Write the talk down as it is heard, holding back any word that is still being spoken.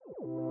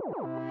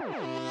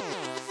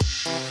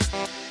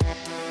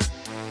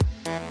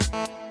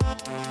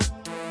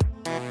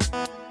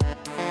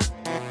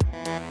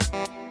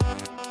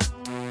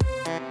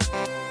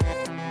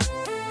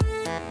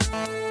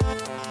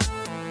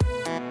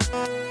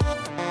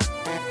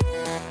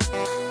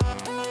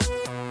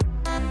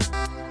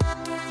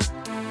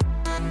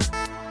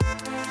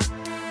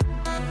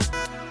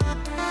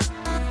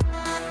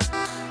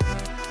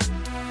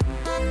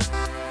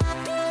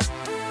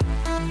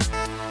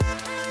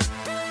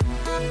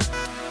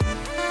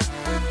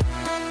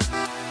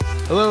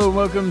Hello, and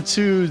welcome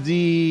to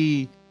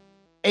the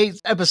 8th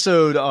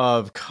episode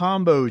of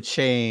Combo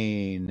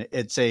Chain.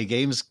 It's a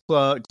Games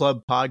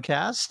Club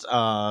podcast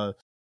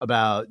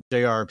about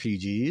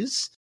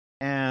JRPGs,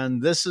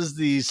 and this is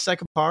the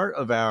second part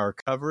of our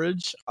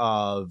coverage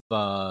of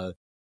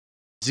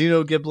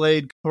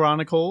Xenoblade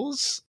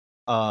Chronicles,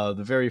 the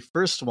very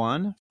first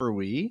one for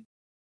Wii.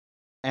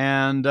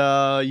 And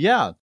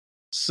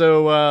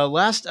so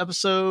last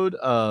episode,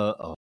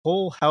 a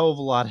whole hell of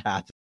a lot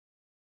happened.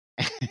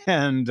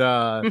 And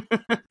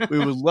we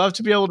would love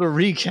to be able to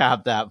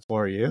recap that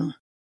for you,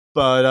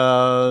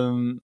 but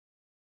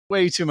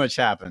way too much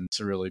happened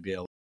to really be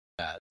able to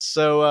do that.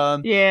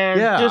 So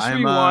just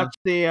rewatch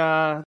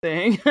the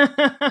thing.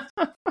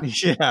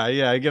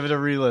 yeah, give it a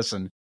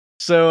re-listen.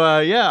 So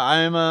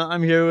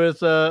I'm here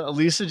with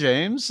Elisa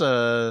James.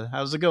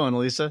 How's it going,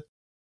 Elisa?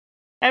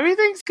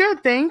 Everything's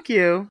good, thank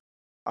you.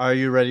 Are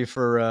you ready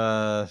for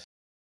a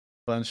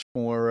bunch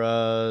more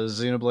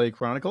Xenoblade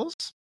Chronicles?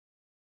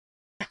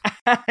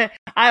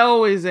 I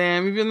always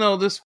am, even though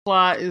this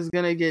plot is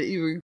gonna get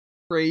even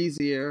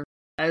crazier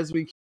as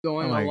we keep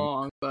going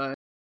along. But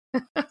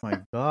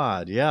my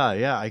God,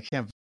 yeah, I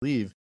can't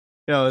believe.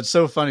 It's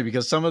so funny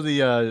because some of the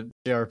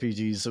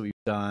JRPGs that we've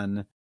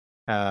done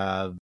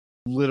have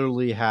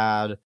literally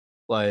had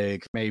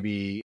like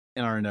maybe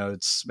in our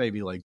notes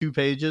maybe like 2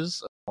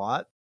 pages of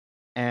plot,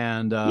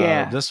 and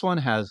this one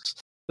has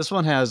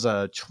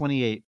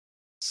 28.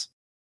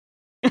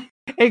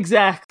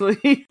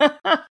 Exactly.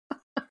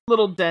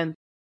 Little dent.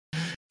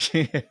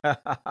 Yeah.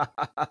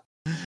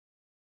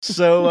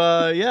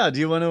 So do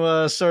you want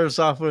to start us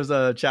off with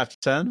chapter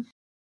 10?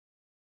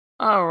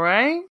 All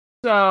right.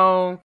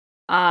 So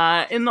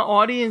in the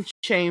audience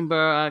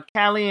chamber,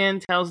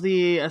 Callian tells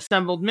the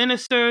assembled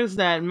ministers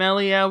that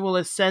Melia will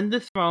ascend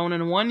the throne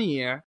in 1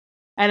 year,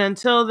 and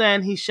until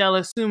then he shall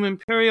assume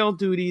imperial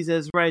duties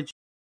as regent.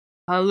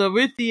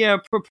 Larithia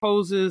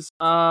proposes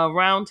a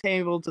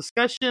roundtable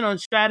discussion on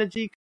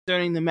strategy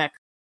concerning the mech.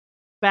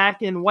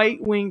 Back in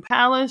White Wing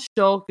Palace,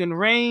 Shulk and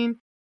Rain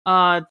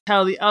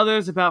tell the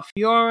others about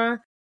Fiora.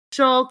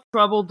 Shulk,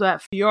 troubled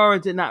that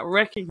Fiora did not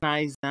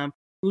recognize them,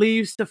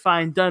 leaves to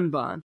find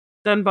Dunban.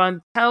 Dunban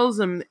tells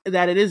him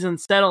that it is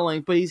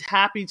unsettling, but he's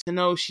happy to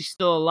know she's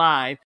still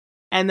alive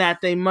and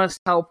that they must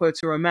help her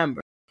to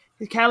remember.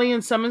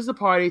 Callian summons the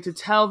party to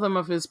tell them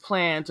of his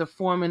plan to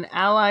form an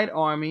allied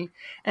army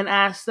and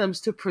asks them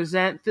to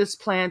present this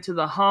plan to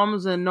the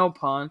Hums and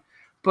Nopon,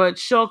 but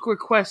Shulk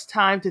requests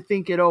time to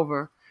think it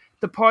over.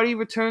 The party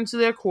returns to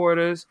their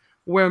quarters,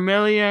 where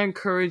Melia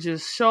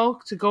encourages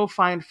Shulk to go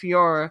find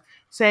Fiora,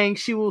 saying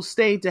she will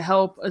stay to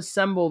help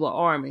assemble the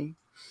army.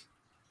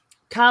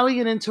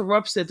 Callian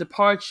interrupts their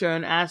departure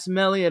and asks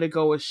Melia to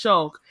go with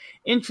Shulk,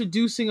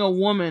 introducing a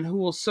woman who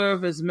will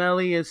serve as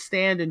Melia's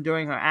stand-in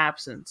during her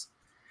absence.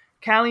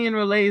 Callian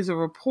relays a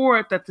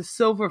report that the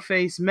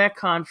silver-faced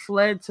Mechon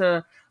fled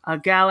to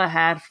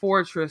Galahad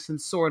Fortress in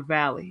Sword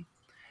Valley.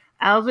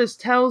 Alvis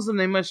tells them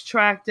they must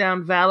track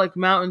down Valak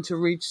Mountain to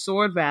reach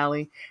Sword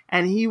Valley,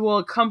 and he will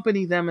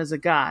accompany them as a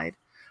guide.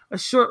 A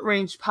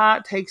short-range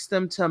pot takes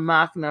them to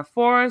Machna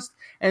Forest,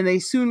 and they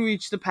soon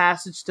reach the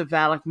passage to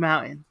Valak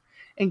Mountain.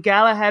 In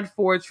Galahad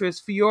Fortress,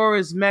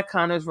 Fiora's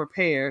Mechon is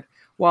repaired,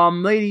 while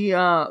Lady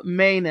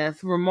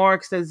Mayneth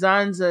remarks that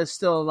Zanza is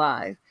still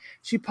alive.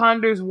 She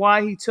ponders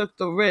why he took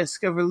the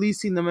risk of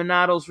releasing the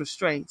Monado's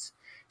restraints.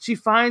 She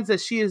finds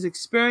that she is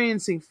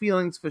experiencing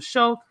feelings for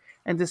Shulk,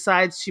 and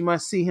decides she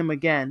must see him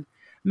again.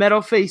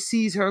 Metalface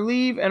sees her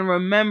leave and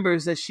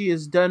remembers that she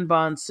is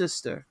Dunban's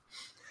sister.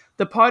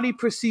 The party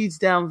proceeds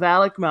down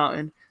Valak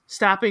Mountain,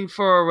 stopping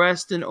for a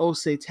rest in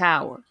Ose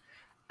Tower.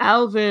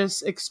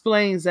 Alvis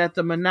explains that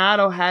the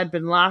Monado had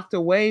been locked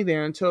away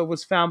there until it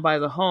was found by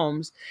the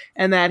Hums,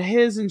 and that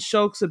his and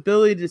Shulk's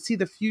ability to see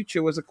the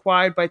future was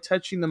acquired by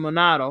touching the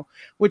Monado,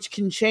 which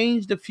can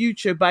change the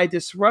future by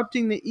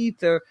disrupting the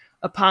ether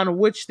upon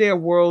which their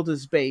world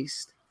is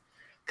based.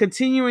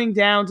 Continuing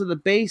down to the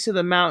base of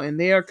the mountain,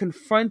 they are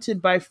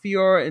confronted by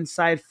Fiora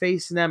inside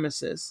Face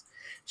Nemesis.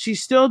 She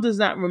still does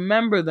not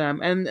remember them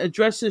and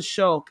addresses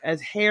Shulk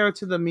as Heir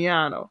to the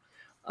Miano,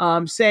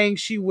 saying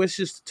she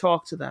wishes to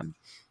talk to them.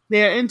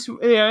 They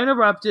are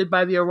interrupted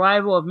by the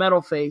arrival of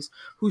Metalface,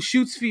 who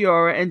shoots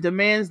Fiora and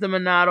demands the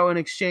Monado in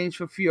exchange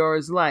for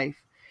Fiora's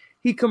life.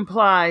 He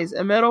complies,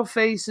 and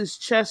Metalface's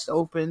chest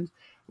opens,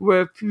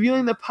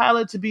 revealing the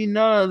pilot to be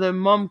none other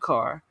than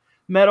Mumkar,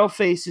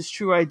 Metalface's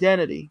true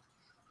identity.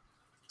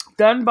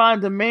 Dunban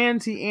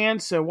demands he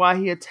answer why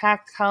he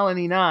attacked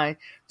Colony 9,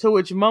 to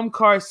which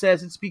Mumkar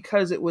says it's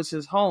because it was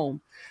his home.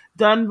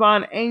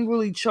 Dunban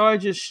angrily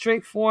charges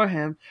straight for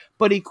him,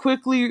 but he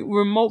quickly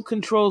remote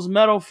controls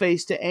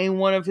Metalface to aim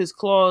one of his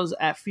claws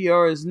at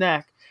Fiora's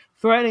neck,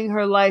 threatening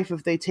her life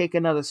if they take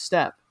another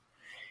step.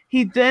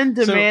 He then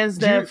demands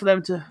for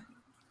them to...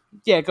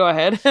 Yeah, go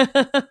ahead.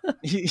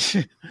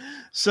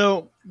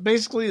 So,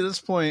 basically at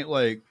this point,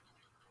 like,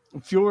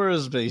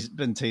 Fiora's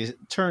been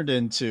turned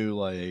into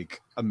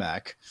like a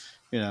mech,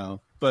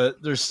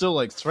 but they're still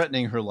like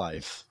threatening her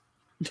life.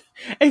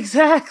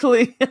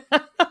 Exactly.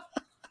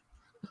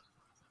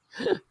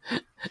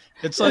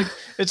 It's like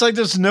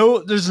there's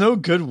no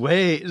good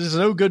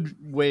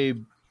way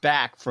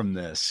back from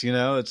this.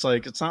 It's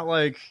like it's not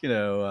like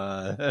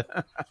I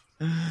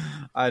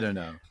don't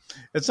know.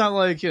 It's not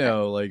like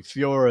like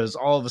Fiora is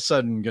all of a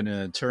sudden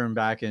gonna turn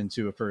back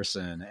into a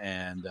person,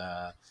 and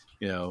I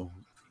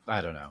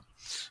don't know.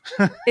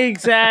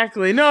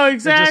 Exactly. No,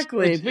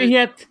 exactly. But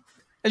yet,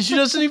 and she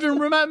doesn't even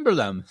remember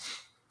them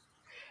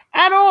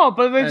at all.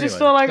 But they just Anyway,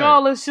 feel like, sorry.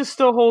 oh, let's just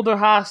still hold her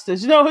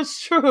hostage. No,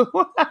 it's true.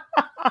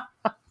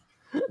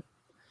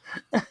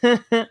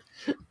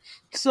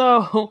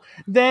 So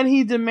then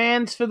he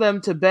demands for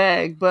them to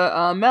beg,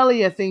 but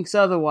Melia thinks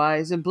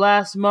otherwise and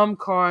blasts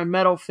Mumcar and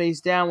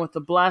Metalface down with a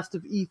blast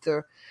of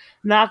ether,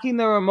 knocking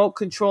the remote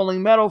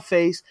controlling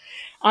Metalface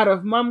out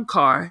of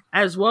Mumcar,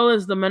 as well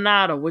as the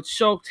Monada, which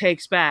Shulk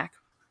takes back.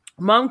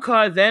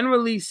 Mumcar then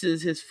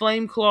releases his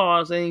flame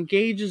claws and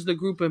engages the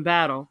group in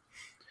battle.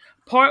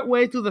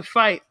 Partway through the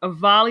fight, a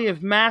volley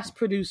of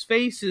mass-produced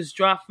faces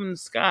drop from the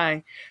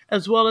sky,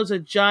 as well as a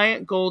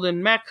giant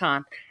golden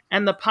Mechon,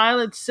 and the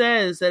pilot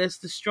says that it's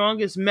the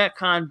strongest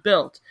Mechon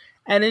built,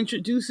 and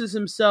introduces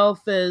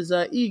himself as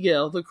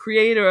Egil, the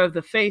creator of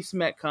the Face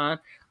Mechon,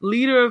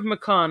 leader of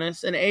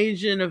Mechonis, and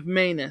agent of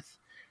Maneth.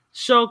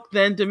 Shulk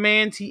then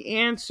demands he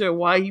answer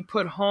why he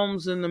put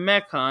Holmes in the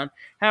Mechon.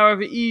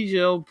 However,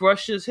 Egil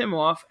brushes him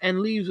off and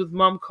leaves with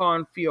Mumcar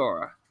and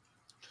Fiora.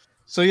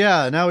 So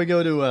yeah, now we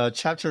go to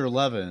chapter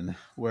 11,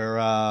 where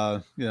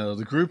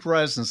the group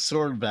arrives in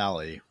Sword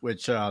Valley.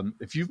 Which,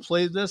 if you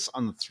played this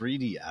on the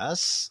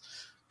 3DS,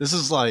 this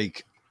is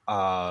like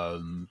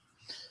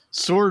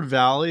Sword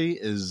Valley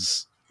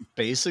is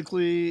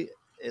basically,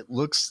 it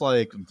looks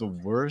like the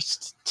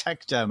worst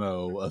tech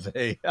demo of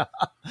a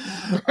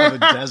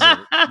desert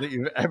that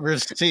you've ever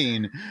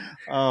seen.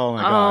 Oh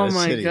my god! Oh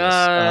my hideous.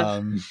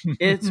 god!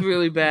 It's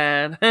really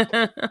bad.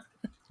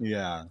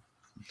 Yeah.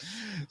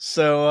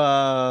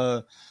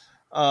 So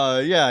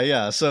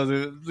yeah. So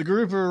the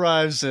group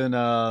arrives in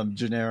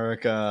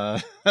generic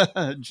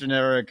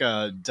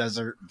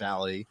desert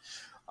valley,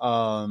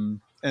 and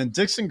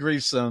Dixon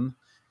greets them,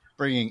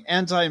 bringing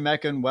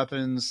anti-mechan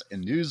weapons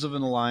and news of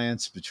an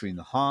alliance between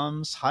the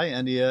Homs, High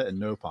Endia,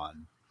 and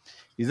Nopon.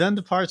 He then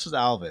departs with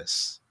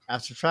Alvis.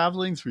 After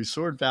traveling through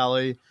Sword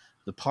Valley,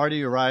 the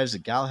party arrives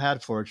at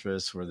Galahad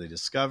Fortress, where they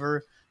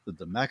discover that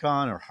the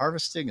Mechon are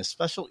harvesting a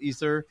special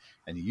ether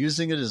and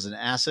using it as an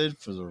acid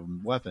for their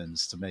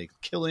weapons to make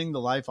killing the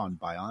life on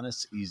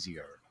Bionis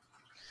easier.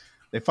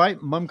 They fight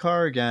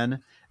Mumcar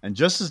again, and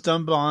just as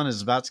Dunban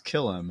is about to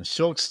kill him,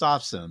 Shulk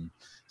stops him,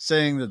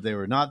 saying that they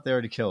were not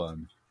there to kill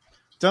him.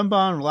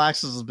 Dunban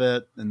relaxes a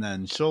bit, and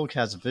then Shulk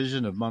has a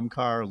vision of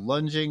Mumcar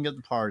lunging at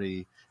the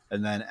party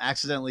and then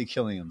accidentally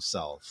killing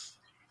himself.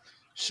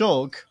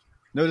 Shulk,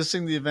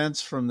 noticing the events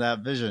from that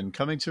vision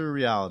coming to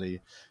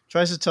reality,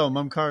 tries to tell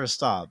Mumcar to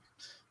stop,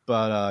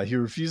 but he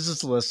refuses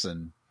to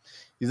listen.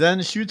 He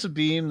then shoots a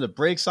beam that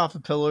breaks off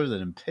a pillar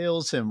that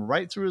impales him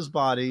right through his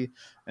body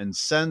and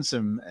sends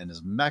him and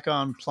his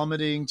Mechon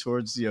plummeting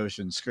towards the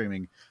ocean,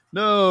 screaming,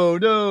 "No,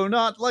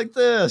 not like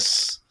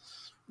this!"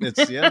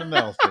 It's the end of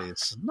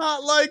Metalface.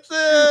 Not like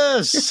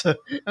this!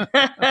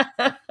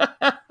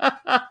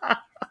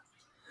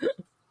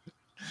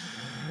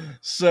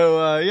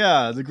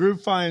 So, the group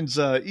finds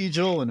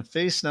Egil and a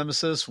face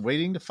nemesis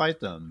waiting to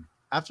fight them.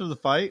 After the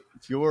fight,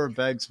 Fiora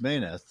begs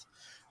Maneth,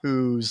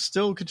 who's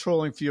still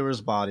controlling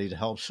Fiora's body, to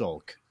help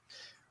Shulk.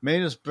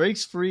 Maneth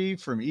breaks free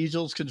from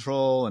Egil's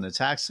control and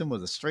attacks him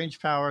with a strange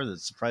power that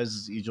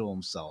surprises Egil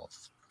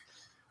himself.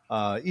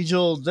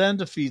 Egil then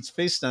defeats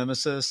Face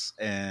Nemesis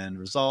and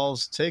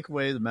resolves to take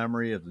away the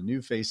memory of the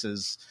new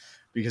faces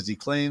because he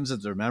claims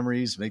that their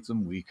memories make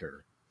them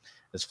weaker.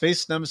 As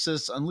Face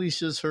Nemesis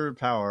unleashes her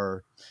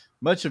power,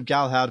 much of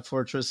Galahad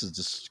Fortress is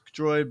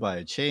destroyed by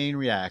a chain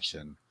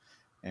reaction,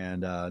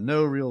 and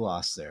no real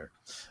loss there.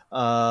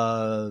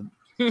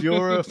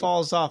 Fiora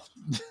falls off.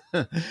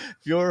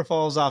 Fiora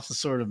falls off the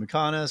Sword of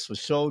Mechonis, with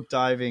Shulk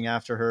diving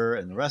after her,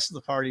 and the rest of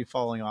the party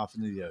falling off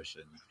into the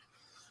ocean.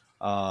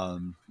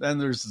 Then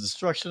there's the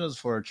destruction of the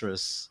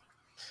fortress.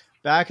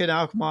 Back in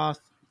Alchmoth,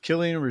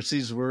 Killian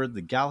receives word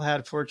the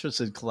Galahad Fortress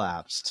had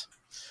collapsed.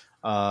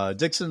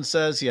 Dixon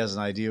says he has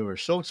an idea where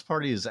Shulk's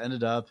party has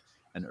ended up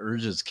and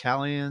urges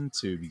Callian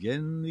to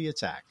begin the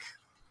attack.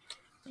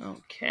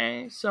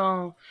 Okay,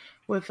 so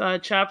with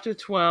chapter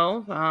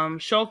 12,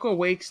 Shulk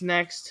awakes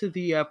next to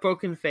the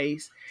broken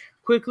face,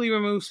 quickly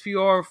removes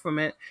Fiora from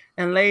it,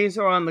 and lays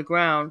her on the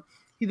ground.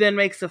 He then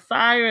makes a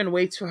fire and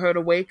waits for her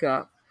to wake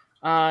up.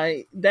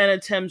 Then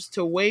attempts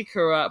to wake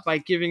her up by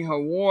giving her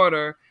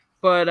water,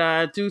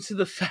 but due to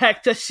the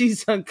fact that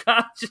she's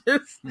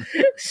unconscious,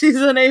 she's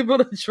unable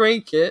to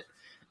drink it.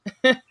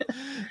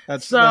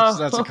 That's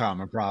a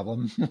common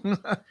problem.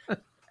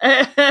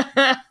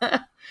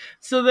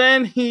 So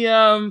then he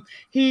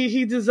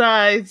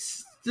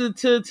decides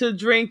to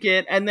drink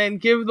it and then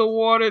give the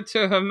water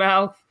to her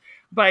mouth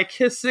by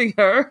kissing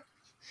her,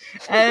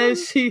 and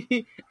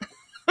she.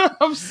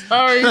 I'm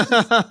sorry.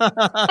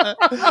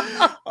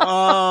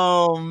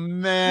 Oh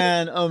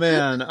man.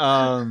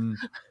 I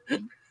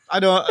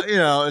don't.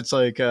 It's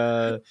like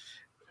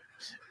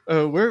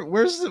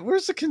Where's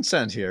the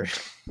consent here?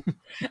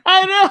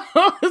 I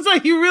know. It's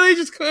like you really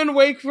just couldn't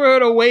wait for her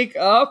to wake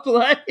up.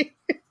 Like,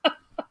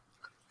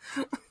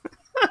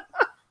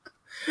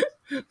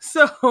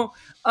 so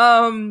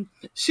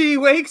she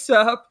wakes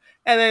up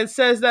and then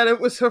says that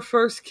it was her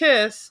first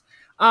kiss.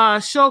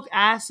 Shulk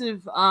asks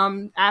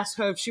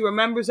her if she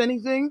remembers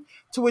anything,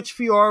 to which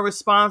Fiora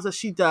responds that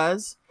she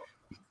does.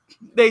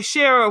 They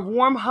share a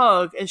warm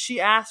hug, and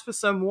she asks for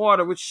some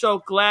water, which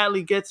Shulk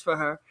gladly gets for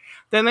her.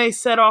 Then they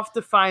set off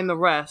to find the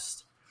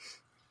rest.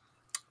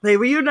 They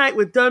reunite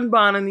with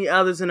Dunban and the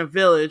others in a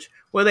village,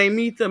 where they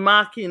meet the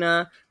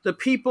Machina, the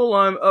people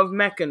of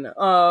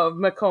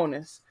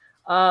Mechonis.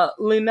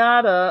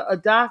 Linada, a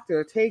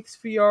doctor, takes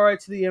Fiora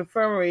to the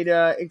infirmary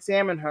to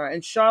examine her,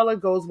 and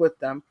Charlotte goes with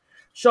them.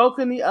 Shulk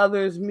and the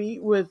others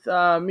meet with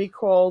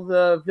Mikol,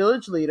 the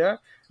village leader.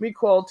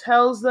 Mikol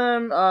tells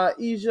them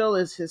Egil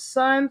is his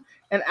son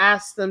and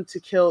asks them to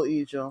kill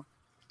Egil.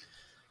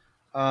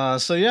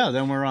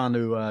 Then we're on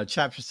to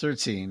chapter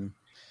 13.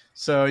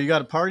 So you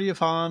got a party of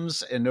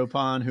Homs and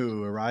Nopon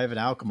who arrive in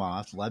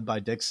Alchemoth, led by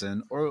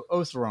Dixon,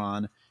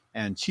 Otheron,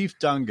 and Chief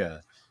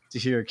Dunga, to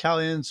hear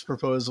Calian's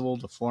proposal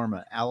to form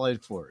an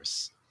allied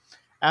force.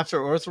 After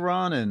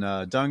Otheron and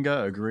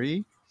Dunga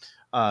agree,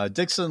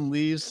 Dixon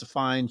leaves to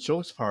find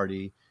Shulk's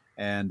party,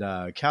 and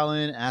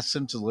Calian asks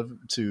him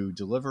to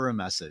deliver a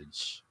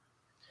message.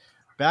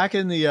 Back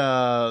in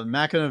the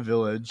Machina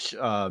village,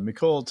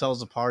 Mikol tells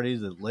the party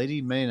that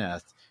Lady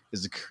Mayneth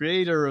is the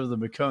creator of the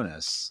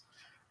Mechonis,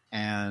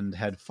 and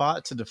had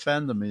fought to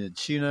defend the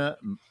Machina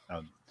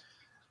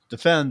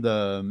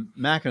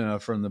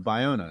from the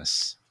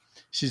Bionis.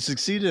 She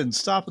succeeded in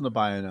stopping the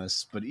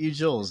Bionis, but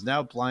Egil is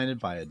now blinded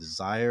by a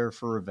desire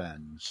for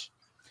revenge.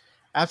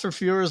 After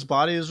Fiora's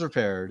body is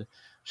repaired,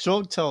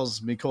 Shulk tells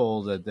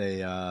Mikol that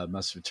they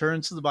must return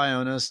to the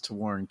Bionis to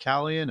warn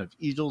Calian of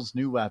Egil's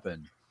new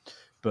weapon,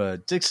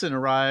 but Dixon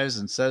arrives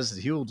and says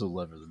that he will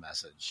deliver the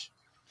message.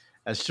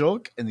 As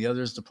Shulk and the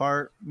others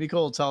depart,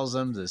 Mikol tells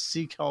them to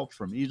seek help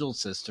from Egil's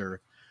sister,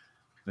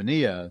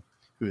 Vania,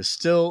 who is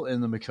still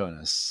in the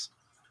Mechonis.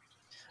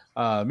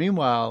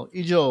 Meanwhile,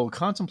 Egil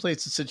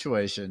contemplates the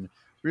situation,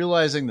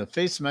 realizing the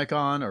Fates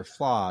Mechon are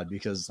flawed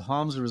because the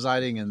Homs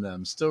residing in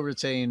them still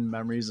retain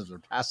memories of their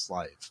past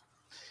life.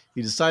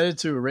 He decided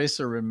to erase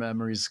their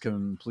memories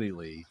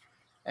completely,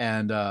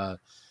 and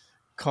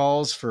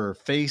calls for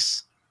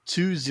Face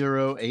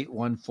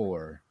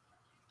 20814.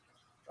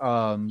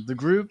 The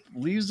group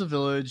leaves the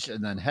village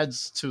and then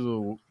heads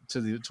towards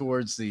the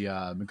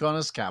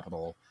Mechonis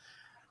capital,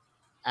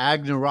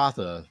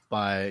 Agnaratha,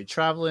 by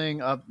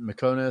traveling up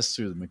Mechonis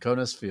through the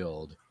Mechonis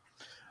Field.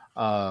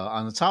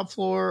 On the top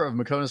floor of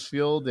Mechonis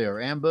Field, they are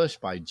ambushed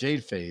by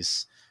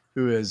Jadeface,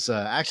 who is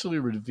actually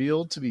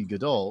revealed to be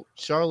Gadult,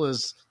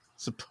 Charla's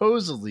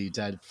supposedly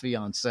dead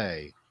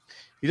fiancée.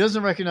 He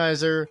doesn't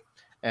recognize her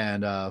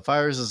and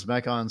fires his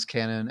Mechon's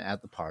cannon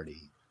at the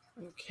party.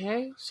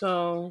 Okay,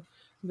 so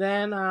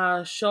then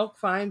Shulk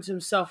finds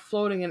himself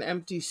floating in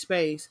empty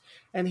space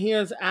and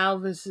hears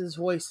Alvis's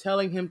voice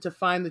telling him to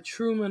find the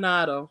true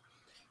Monado.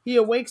 He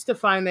awakes to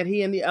find that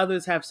he and the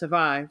others have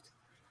survived.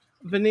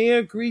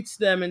 Vania greets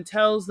them and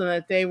tells them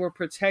that they were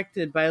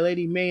protected by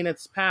Lady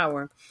Mayneth's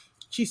power.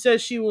 She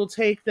says she will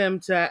take them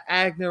to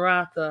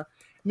Agnaratha.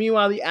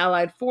 Meanwhile, the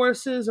Allied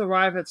forces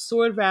arrive at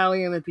Sword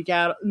Valley and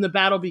the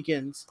battle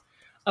begins.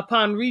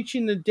 Upon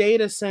reaching the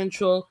data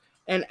central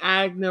and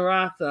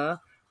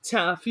Agnaratha,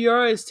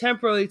 Fiora is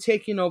temporarily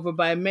taken over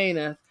by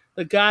Mayneth,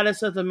 the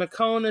goddess of the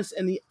Mechonis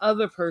and the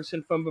other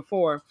person from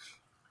before.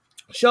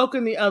 Shulk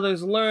and the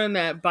others learn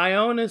that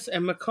Bionis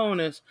and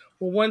Mechonis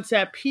were once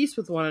at peace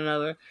with one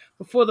another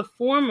before the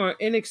former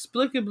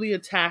inexplicably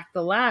attacked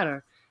the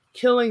latter,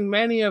 killing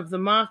many of the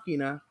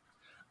Machina.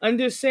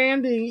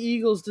 Understanding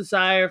Egil's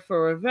desire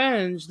for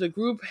revenge, the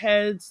group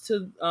heads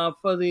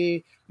for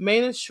the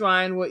Mayneth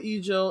shrine where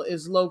Egil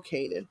is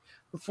located.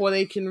 Before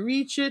they can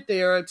reach it,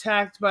 they are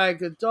attacked by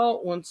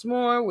Gadult once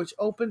more, which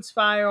opens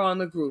fire on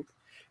the group.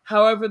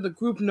 However, the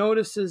group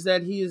notices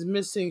that he is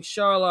missing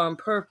Charla on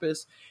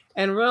purpose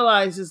and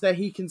realizes that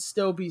he can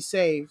still be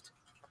saved.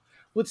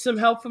 With some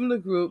help from the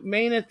group,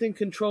 Mayneth, in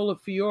control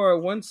of Fiora,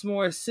 once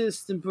more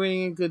assists in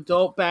bringing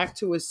Gadult back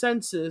to his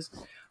senses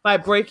by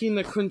breaking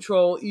the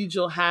control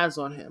Egil has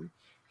on him.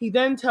 He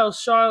then tells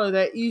Charla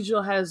that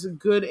Egil has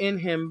good in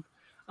him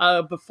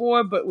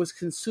before, but was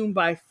consumed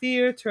by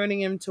fear,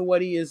 turning him to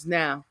what he is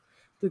now.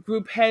 The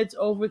group heads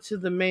over to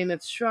the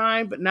Mayneth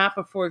shrine, but not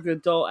before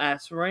Gadult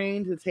asks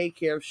Rain to take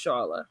care of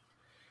Charla.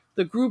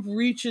 The group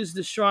reaches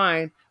the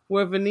shrine,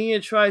 where Vania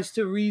tries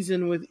to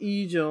reason with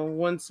Egil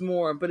once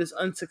more, but is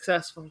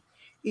unsuccessful.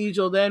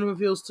 Egil then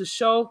reveals to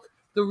Shulk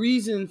the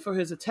reason for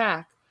his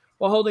attack.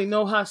 While holding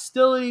no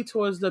hostility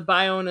towards the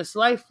Bionis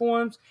life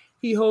forms,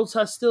 he holds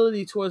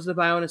hostility towards the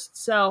Bionis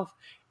itself,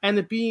 and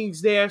the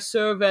beings there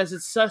serve as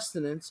its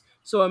sustenance,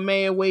 so it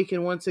may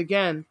awaken once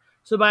again.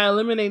 So by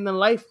eliminating the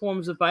life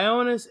forms of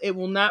Bionis, it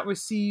will not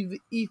receive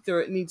the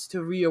ether it needs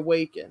to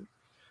reawaken.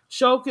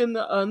 Shulk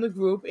and the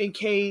group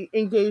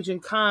engage in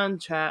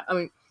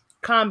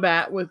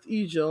combat with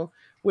Egil,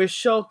 where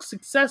Shulk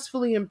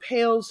successfully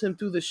impales him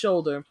through the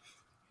shoulder.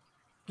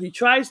 He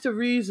tries to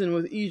reason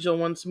with Egil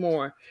once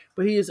more,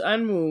 but he is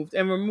unmoved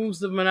and removes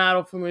the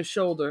Monado from his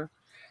shoulder.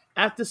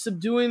 After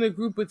subduing the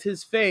group with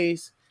his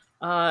face,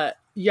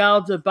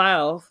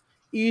 Yaldabaoth,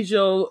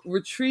 Egil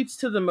retreats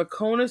to the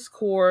Mechonis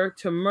core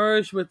to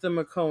merge with the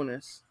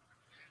Mechonis.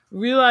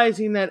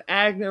 Realizing that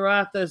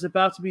Agnaratha is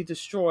about to be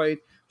destroyed,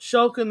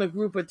 Shulk and the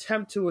group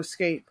attempt to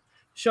escape.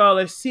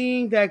 Charlotte,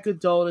 seeing that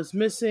Gadol is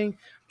missing,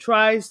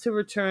 tries to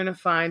return to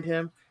find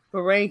him,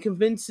 but Rain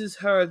convinces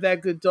her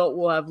that Gadol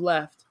will have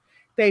left.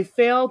 They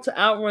fail to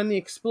outrun the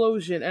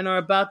explosion and are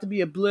about to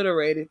be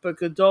obliterated, but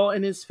Gadol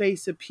in his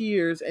face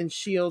appears and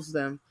shields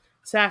them,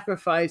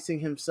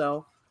 sacrificing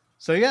himself.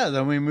 So yeah,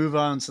 then we move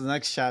on to the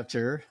next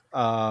chapter.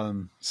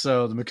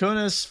 So the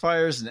Mechonis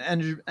fires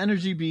an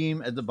energy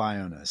beam at the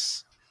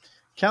Bionis.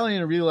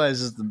 Calian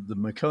realizes the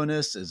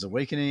Mechonis is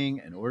awakening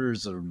and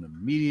orders an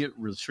immediate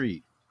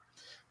retreat.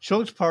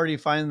 Shulk's party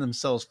find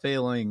themselves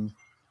falling,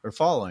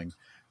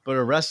 but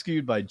are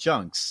rescued by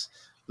Junks,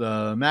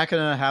 the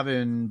Machina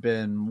having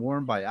been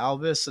warned by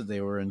Albus that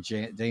they were in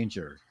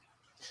danger.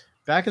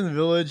 Back in the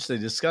village, they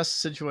discuss the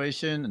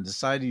situation and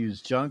decide to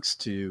use Junks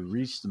to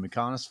reach the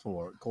Mechonis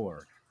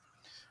core.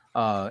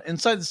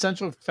 Inside the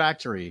central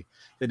factory,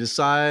 they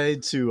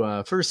decide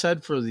to first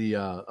head for the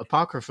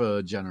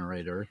Apocrypha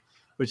generator,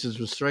 which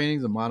is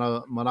restraining the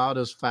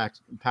Monado's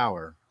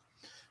power.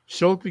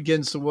 Shulk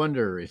begins to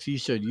wonder if he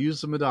should use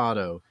the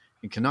Monado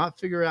and cannot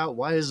figure out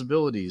why his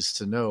abilities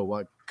to know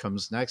what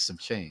comes next have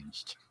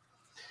changed.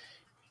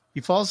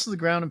 He falls to the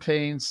ground in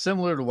pain,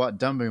 similar to what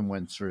Dunban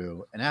went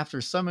through, and after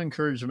some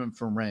encouragement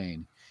from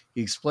Rain,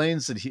 he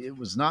explains that it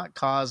was not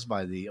caused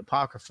by the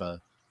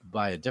Apocrypha, but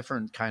by a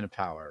different kind of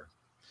power.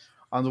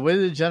 On the way to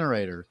the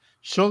generator,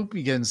 Shulk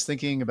begins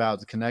thinking about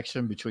the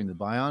connection between the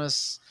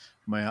Bionis,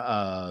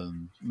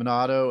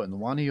 Monado, and the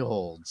one he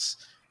holds.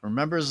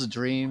 Remembers the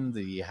dream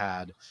that he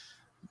had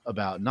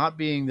about not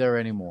being there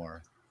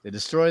anymore. They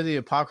destroy the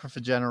Apocrypha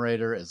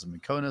generator as the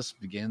Mechonis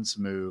begins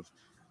to move,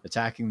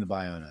 attacking the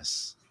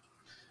Bionis.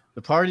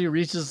 The party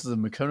reaches the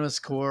Mechonis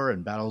core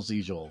and battles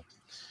Egil.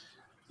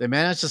 They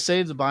manage to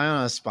save the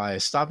Bionis by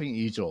stopping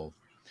Egil.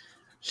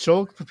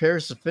 Shulk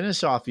prepares to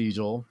finish off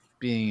Egil,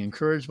 being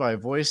encouraged by a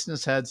voice in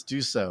his head to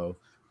do so,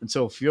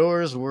 until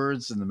Fior's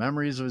words and the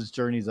memories of his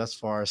journey thus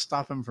far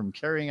stop him from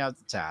carrying out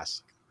the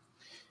task.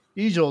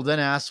 Egil then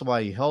asks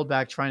why he held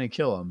back trying to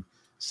kill him,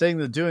 saying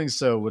that doing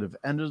so would have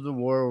ended the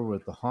war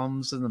with the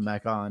Hums and the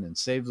Mechon and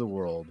saved the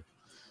world.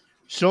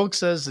 Shulk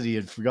says that he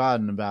had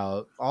forgotten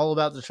all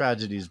about the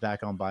tragedies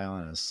back on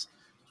Bionis,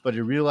 but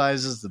he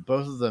realizes that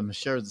both of them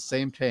shared the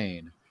same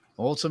pain.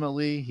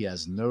 Ultimately, he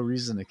has no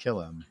reason to kill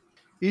him.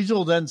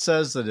 Egil then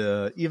says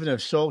that even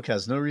if Shulk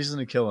has no reason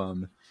to kill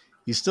him,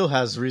 he still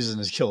has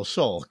reason to kill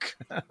Shulk.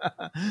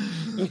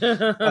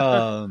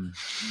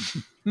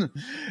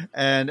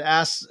 And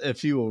asks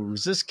if he will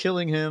resist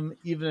killing him,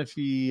 even if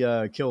he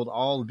killed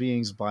all the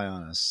beings of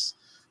Bionis.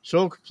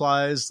 Shulk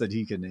replies that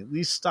he can at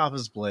least stop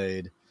his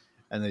blade,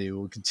 and that he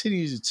will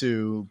continue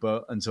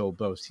to until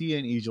both he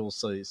and Egil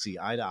see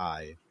eye to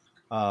eye.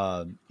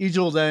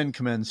 Egil then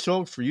commends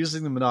Shulk for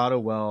using the Monado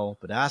well,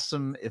 but asks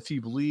him if he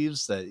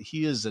believes that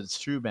he is its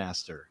true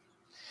master.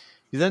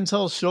 He then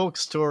tells Shulk's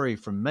story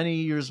from many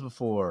years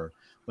before,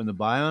 when the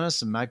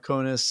Bionis and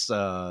Mechonis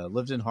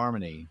lived in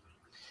harmony.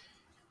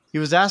 He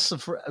was asked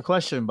a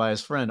question by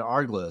his friend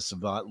Arglus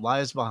about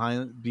lies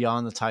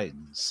beyond the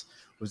Titans,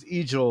 with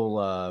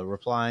Egil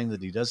replying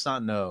that he does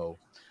not know,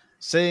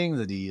 saying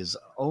that he has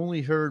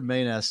only heard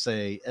Mayneth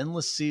say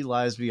endless sea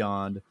lies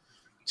beyond,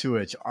 to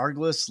which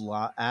Arglus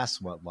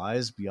asks what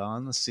lies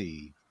beyond the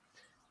sea.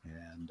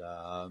 And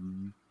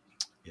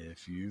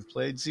if you've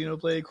played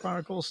Xenoblade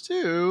Chronicles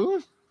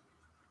 2...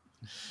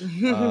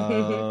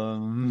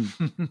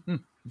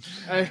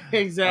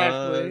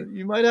 Exactly.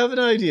 You might have an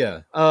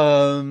idea.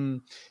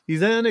 He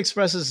then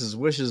expresses his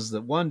wishes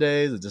that one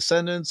day the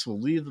descendants will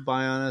leave the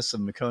Bionis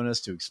and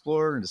Mechonis to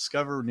explore and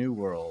discover new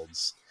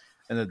worlds,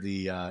 and that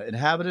the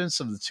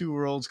inhabitants of the two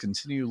worlds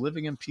continue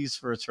living in peace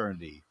for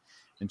eternity,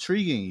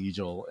 intriguing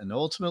Egil, and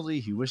ultimately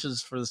he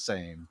wishes for the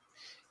same.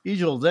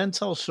 Egil then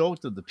tells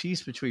Shulk that the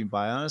peace between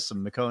Bionis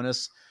and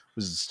Mechonis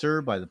was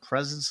disturbed by the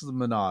presence of the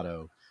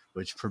Monado,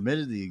 which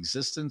permitted the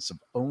existence of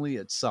only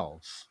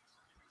itself.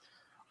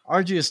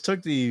 Argius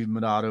took the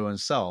Monado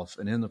himself,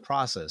 and in the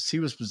process, he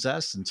was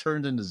possessed and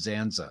turned into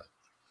Zanza.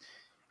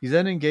 He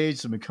then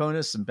engaged the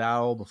Mechonis in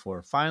battle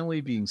before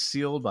finally being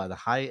sealed by the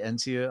High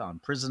Entia on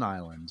Prison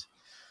Island.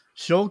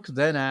 Shulk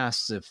then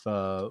asks if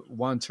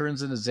one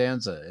turns into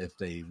Zanza if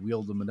they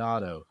wield the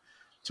Monado,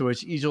 to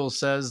which Egil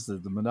says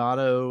that the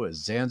Monado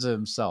is Zanza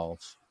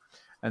himself,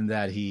 and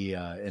that he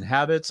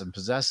inhabits and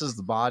possesses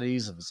the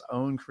bodies of his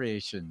own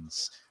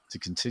creations to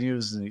continue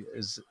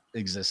his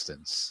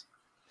existence.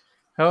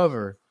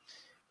 However,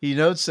 he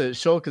notes that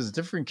Shulk is a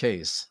different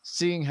case,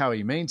 seeing how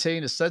he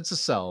maintained a sense of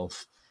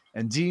self,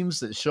 and deems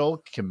that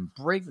Shulk can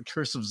break the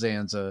curse of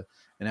Zanza,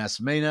 and asks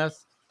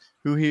Mayneth,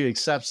 who he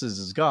accepts as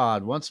his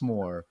god, once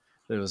more,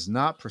 that it was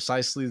not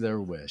precisely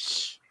their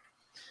wish.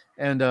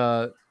 And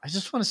I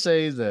just want to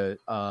say that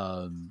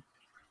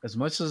as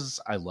much as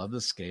I love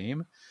this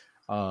game,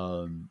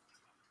 um,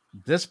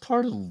 this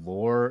part of the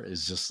lore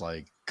is just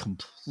like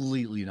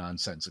completely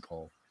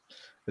nonsensical.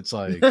 It's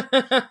like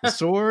the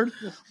sword.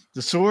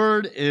 The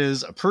sword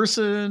is a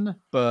person,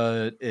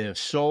 but if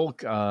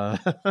Shulk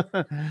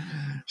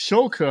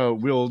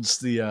Shulk wields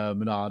the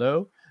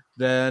Monado,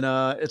 then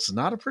it's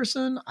not a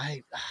person.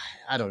 I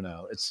don't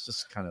know. It's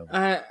just kind of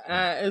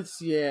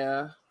it's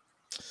yeah.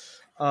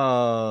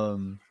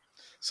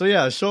 So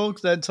yeah,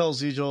 Shulk then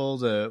tells Egil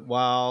that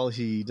while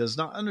he does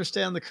not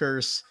understand the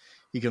curse,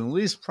 he can at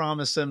least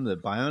promise him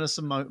that Bionis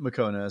and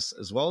Mekonis,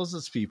 as well as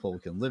its people,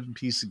 can live in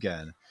peace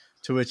again.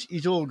 To which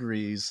Egil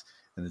agrees,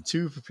 and the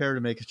two prepare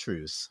to make a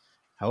truce.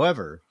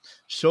 However,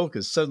 Shulk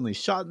is suddenly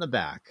shot in the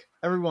back.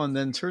 Everyone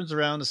then turns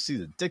around to see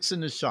that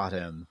Dixon has shot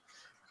him,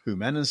 who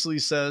menacingly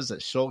says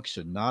that Shulk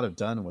should not have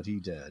done what he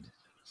did.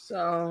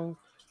 So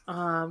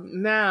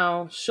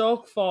now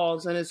Shulk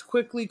falls and is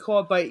quickly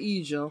caught by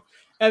Egil.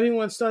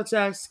 Everyone starts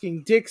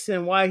asking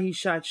Dixon why he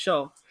shot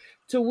Shulk,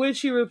 to which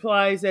he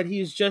replies that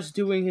he is just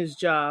doing his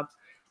job,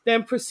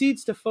 then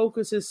proceeds to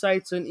focus his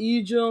sights on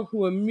Egil,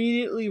 who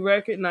immediately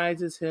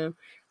recognizes him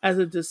as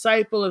a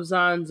disciple of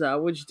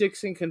Zanza, which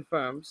Dixon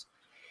confirms.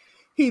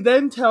 He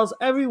then tells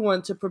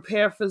everyone to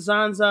prepare for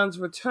Zanzan's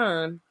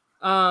return.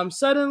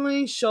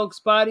 Suddenly, Shulk's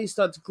body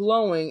starts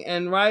glowing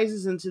and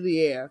rises into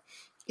the air.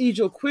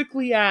 Egil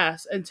quickly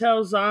asks and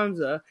tells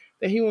Zanza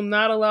that he will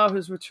not allow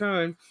his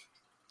return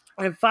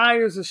and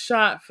fires a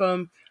shot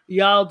from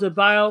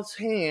Yaldabaoth's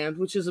hand,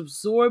 which is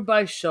absorbed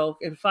by Shulk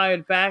and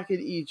fired back at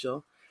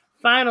Egil.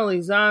 Finally,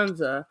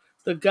 Zanza,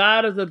 the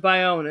god of the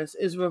Bionis,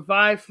 is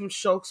revived from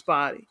Shulk's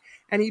body,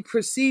 and he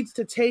proceeds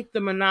to take the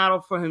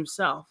Monado for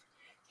himself.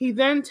 He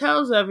then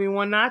tells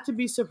everyone not to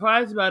be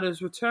surprised about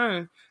his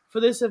return, for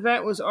this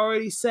event was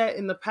already set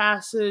in the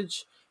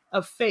passage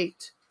of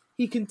fate.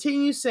 He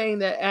continues saying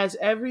that as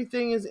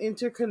everything is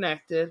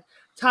interconnected,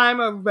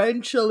 time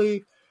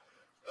eventually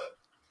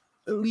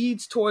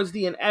leads towards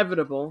the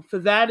inevitable, for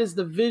that is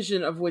the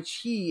vision of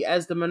which he,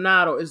 as the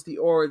Monado, is the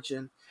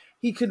origin.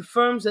 He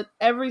confirms that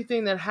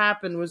everything that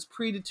happened was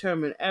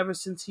predetermined ever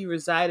since he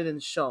resided in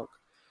Shulk.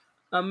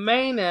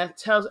 Amena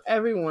tells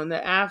everyone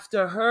that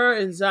after her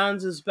and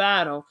Zanza's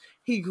battle,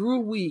 he grew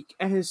weak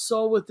and his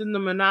soul within the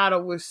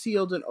Monado was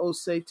sealed in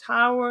Osei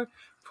Tower,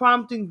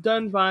 prompting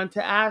Dunban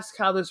to ask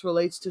how this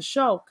relates to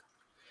Shulk.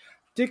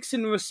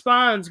 Dixon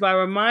responds by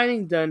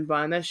reminding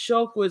Dunban that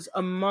Shulk was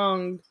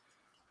among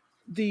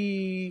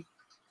the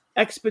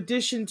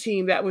expedition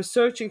team that was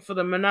searching for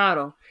the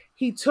Monado.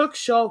 He took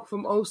Shulk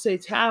from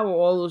Osei Tower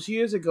all those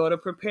years ago to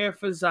prepare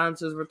for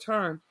Zanza's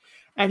return,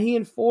 and he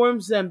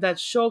informs them that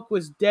Shulk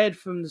was dead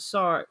from the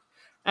start,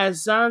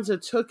 as Zanza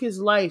took his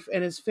life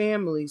and his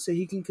family so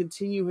he can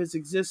continue his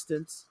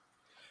existence.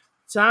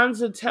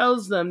 Zanza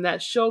tells them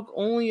that Shulk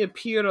only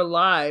appeared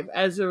alive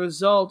as a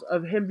result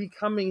of him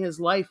becoming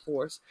his life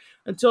force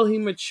until he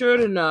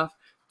matured enough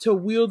to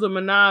wield the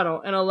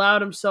Monado and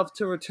allowed himself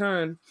to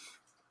return.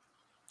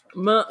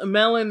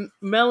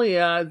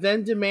 Melia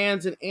then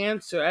demands an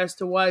answer as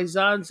to why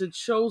Zanza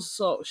chose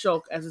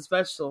Shulk as his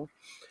vessel,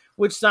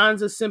 which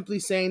Zanza simply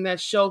saying that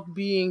Shulk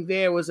being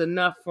there was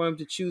enough for him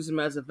to choose him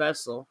as a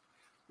vessel.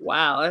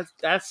 Wow,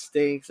 that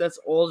stinks. That's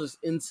all just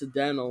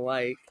incidental.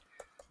 Like,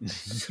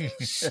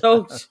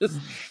 Shulk just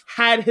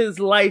had his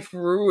life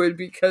ruined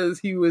because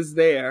he was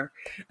there.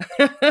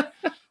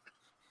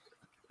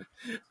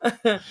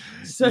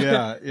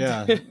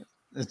 Yeah.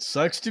 It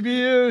sucks to be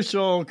you,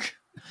 Shulk.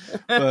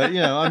 But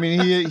I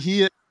mean,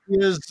 he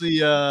is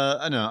the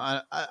I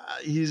know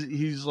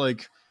he's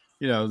like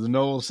the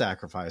noble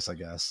sacrifice, I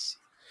guess.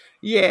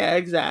 Yeah,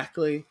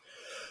 exactly.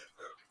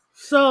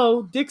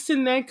 So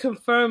Dixon then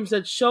confirms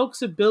that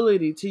Shulk's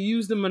ability to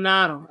use the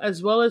Monado,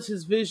 as well as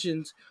his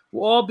visions,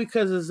 were all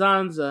because of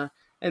Zanza,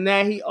 and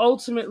that he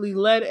ultimately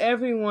led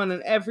everyone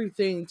and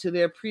everything to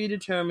their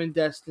predetermined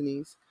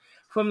destinies.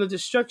 From the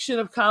destruction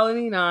of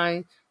Colony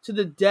 9 to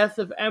the death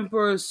of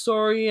Emperor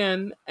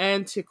Saurian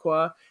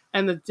Antiqua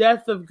and the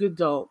death of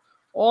Godot,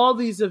 all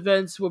these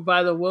events were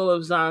by the will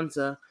of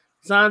Zanza.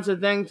 Zanza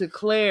then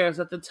declares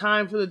that the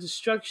time for the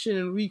destruction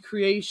and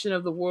recreation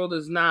of the world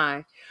is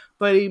nigh,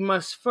 but he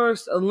must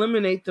first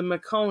eliminate the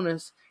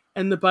Mekonis,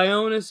 and the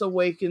Bionis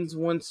awakens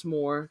once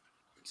more.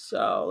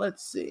 So,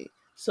 let's see.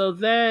 So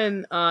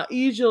then,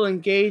 Egil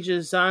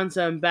engages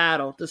Zanza in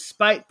battle,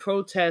 despite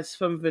protests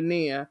from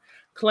Vanilla,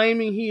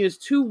 claiming he is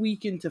too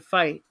weakened to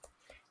fight.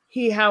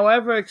 He,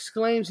 however,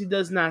 exclaims he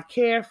does not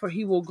care, for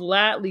he will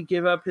gladly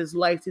give up his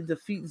life to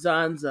defeat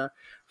Zanza,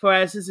 for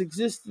as his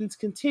existence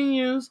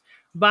continues,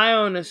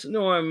 Bionis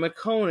nor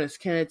Mekonis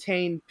can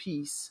attain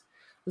peace.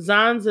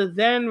 Zanza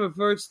then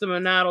reverts the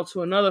Monado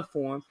to another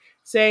form,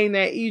 saying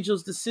that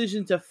Egil's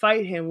decision to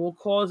fight him will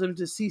cause him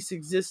to cease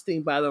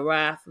existing by the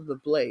wrath of the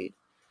blade.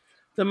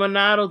 The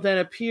Monado then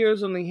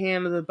appears on the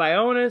hand of the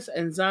Bionis,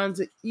 and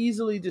Zanza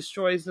easily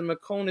destroys the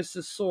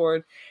Mekonis'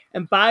 sword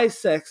and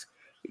bisects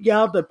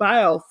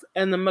Yaldabaoth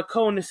and the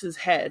Mekonis'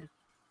 head.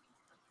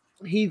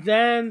 He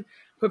then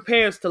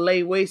prepares to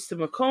lay waste to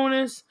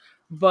Mekonis,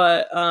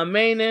 But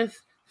Mayneth,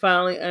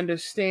 finally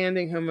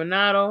understanding her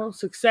Monado,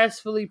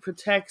 successfully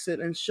protects it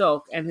and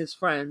Shulk and his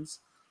friends.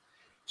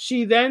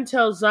 She then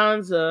tells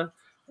Zanza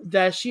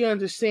that she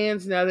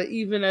understands now that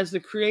even as the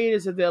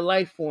creators of their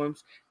life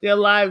forms, their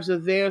lives are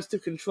theirs to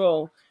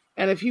control,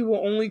 and if he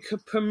will only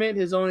permit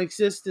his own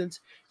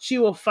existence, she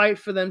will fight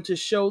for them to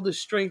show the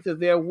strength of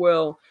their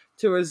will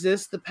to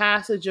resist the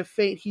passage of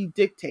fate he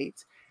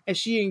dictates, and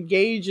she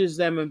engages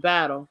them in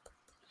battle.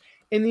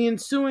 In the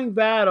ensuing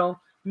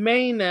battle,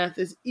 Mayneth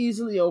is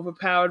easily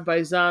overpowered by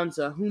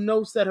Zanza, who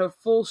notes that her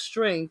full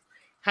strength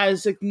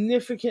has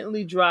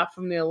significantly dropped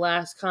from their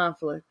last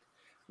conflict.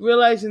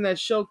 Realizing that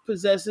Shulk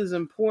possesses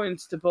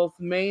importance to both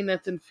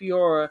Mayneth and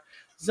Fiora,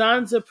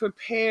 Zanza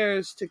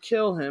prepares to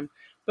kill him,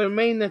 but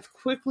Mayneth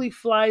quickly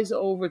flies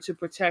over to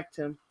protect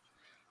him.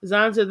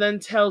 Zanza then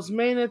tells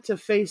Mayneth to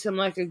face him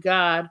like a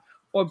god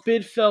or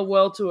bid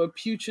farewell to her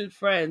putrid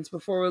friends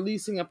before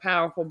releasing a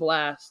powerful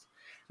blast.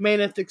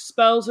 Mayneth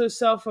expels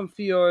herself from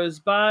Fiora's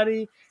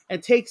body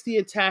and takes the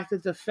attack to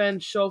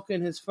defend Shulk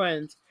and his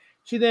friends.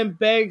 She then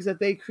begs that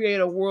they create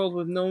a world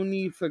with no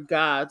need for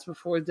gods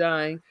before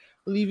dying,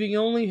 leaving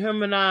only her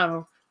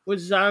Monado, which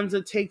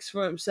Zanza takes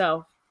for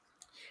himself.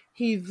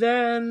 He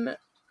then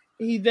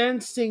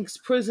sinks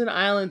Prison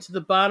Island to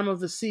the bottom of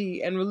the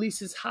sea and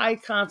releases high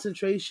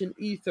concentration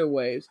ether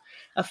waves,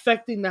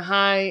 affecting the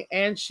High,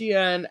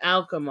 Anshia, and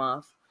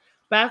Alchemoth.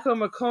 Back on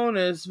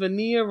Mechonis,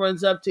 Vanilla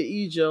runs up to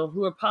Egil,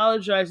 who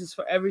apologizes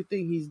for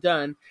everything he's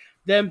done,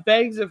 then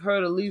begs of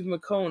her to leave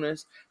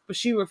Mechonis, but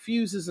she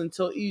refuses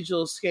until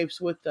Egil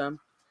escapes with them.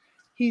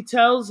 He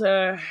tells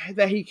her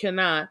that he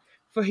cannot,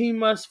 for he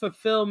must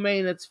fulfill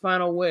Mayneth's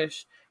final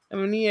wish,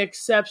 and Vanilla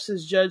accepts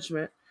his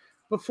judgment.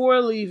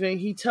 Before leaving,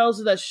 he tells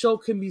her that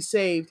Shulk can be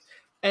saved,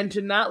 and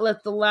to not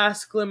let the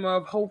last glimmer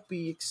of hope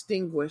be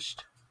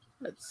extinguished.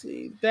 Let's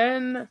see.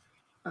 Then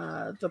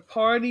the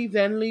party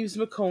then leaves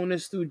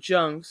Mechonis through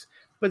junks,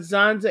 but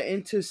Zanza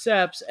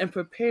intercepts and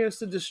prepares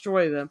to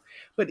destroy them.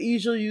 But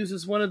Egil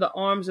uses one of the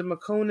arms of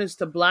Mechonis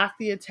to block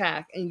the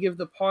attack and give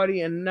the party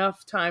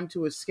enough time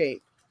to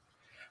escape.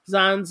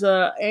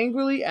 Zanza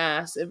angrily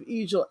asks if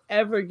Egil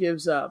ever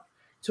gives up,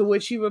 to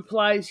which he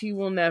replies he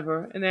will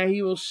never, and that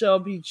he shall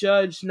be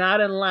judged not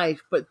in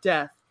life but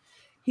death.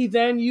 He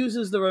then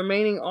uses the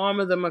remaining arm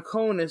of the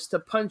Mechonis to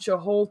punch a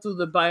hole through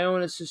the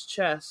Bionis'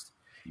 chest.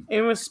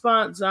 In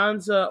response,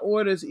 Zanza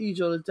orders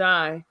Egil to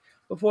die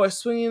before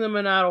swinging the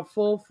Monado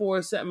full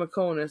force at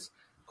Mechonis,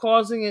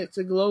 causing it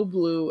to glow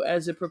blue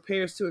as it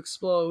prepares to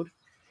explode.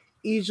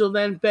 Egil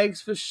then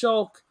begs for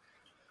Shulk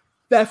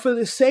that for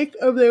the sake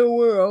of their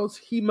worlds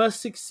he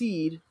must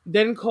succeed,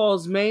 then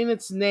calls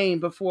Mayneth's name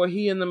before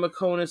he and the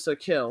Mechonis are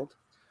killed.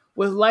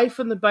 With life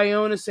in the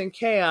Bionis and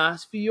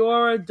chaos,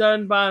 Fiora,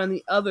 Dunban, and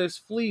the others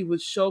flee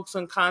with Shulk's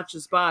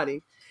unconscious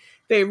body.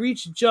 They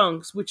reach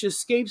Junks, which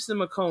escapes the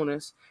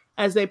Mechonis.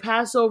 As they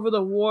pass over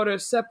the water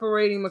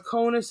separating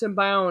Mechonis and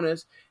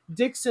Bionis,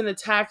 Dixon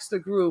attacks the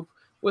group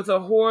with a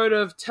horde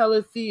of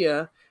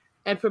Telethea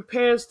and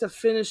prepares to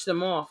finish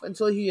them off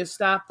until he is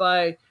stopped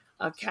by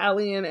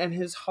Callian and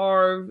his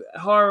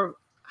Havris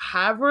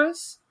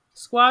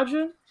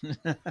squadron.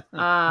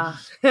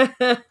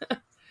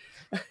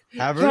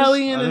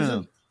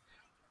 Callian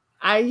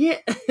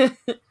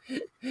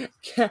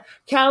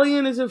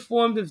Callian is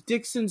informed of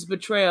Dixon's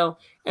betrayal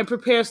and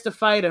prepares to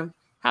fight him.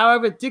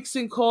 However,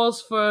 Dixon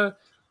calls for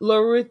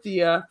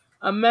Lorithia,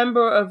 a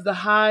member of the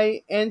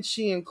High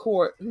Entian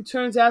court, who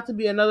turns out to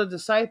be another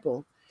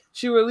disciple.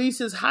 She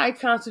releases high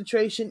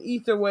concentration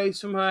ether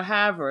waves from her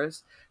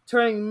Havers,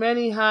 turning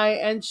many High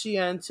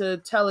Entian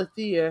into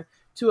Telethea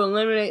to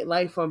eliminate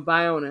life on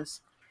Bionis.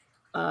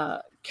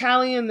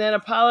 Callian then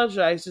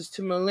apologizes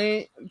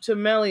to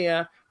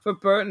Melia for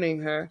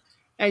burdening her,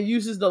 and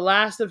uses the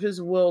last of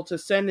his will to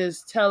send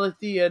his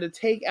Telethea to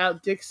take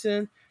out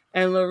Dixon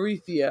and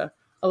Lorithia,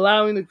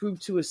 allowing the group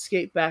to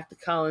escape back to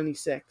Colony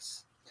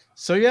 6.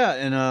 So yeah,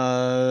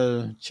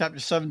 in Chapter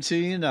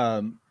 17,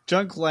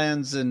 Junk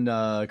lands in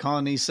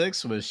Colony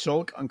 6 with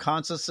Shulk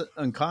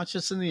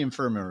unconscious in the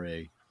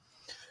infirmary.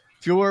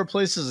 Fiora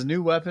places a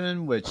new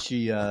weapon, which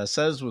she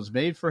says was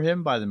made for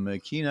him by the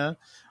Machina,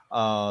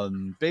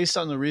 based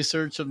on the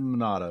research of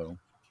Monado.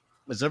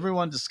 As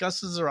everyone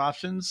discusses their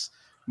options,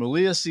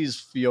 Melia sees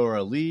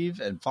Fiora leave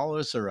and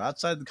follows her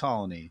outside the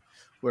colony,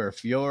 where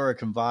Fiora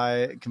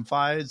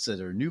confides that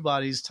her new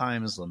body's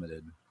time is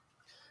limited.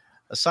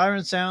 A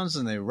siren sounds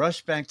and they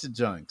rush back to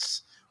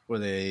Junks, where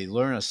they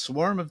learn a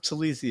swarm of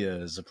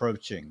Telethea is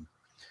approaching.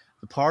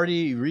 The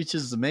party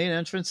reaches the main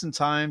entrance in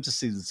time to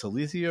see the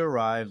Telethea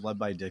arrive, led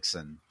by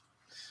Dixon.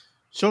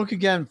 Shulk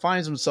again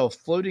finds himself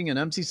floating in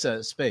empty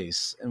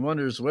space and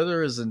wonders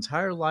whether his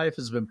entire life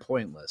has been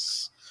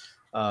pointless.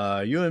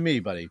 You and me,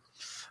 buddy.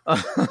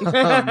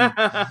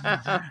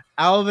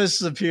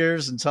 Alvis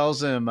appears and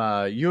tells him,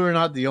 you are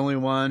not the only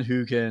one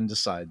who can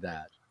decide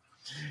that.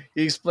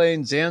 He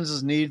explains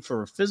Zanza's need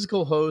for a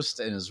physical host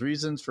and his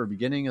reasons for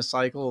beginning a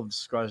cycle of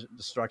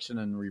destruction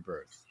and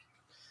rebirth.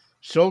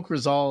 Shulk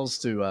resolves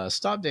to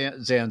stop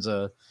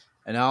Zanza,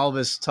 and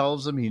Alvis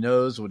tells him he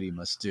knows what he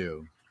must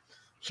do.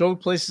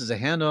 Shulk places a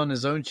hand on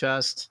his own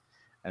chest,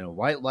 and a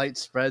white light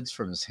spreads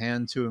from his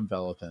hand to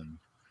envelop him.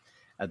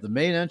 At the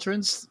main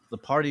entrance, the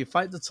party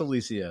fight the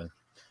Talithia,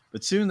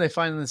 but soon they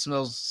find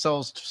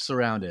themselves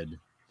surrounded.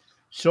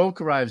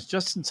 Shulk arrives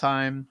just in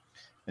time,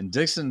 and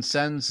Dixon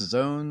sends his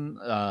own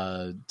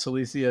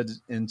Talithia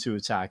in to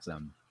attack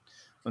them.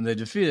 When they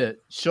defeat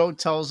it, Shulk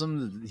tells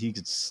him that he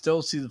could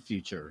still see the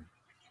future.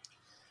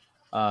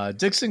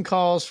 Dixon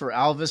calls for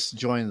Alvis to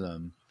join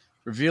them,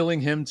 revealing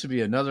him to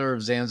be another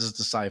of Zanza's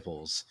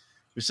disciples,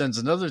 who sends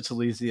another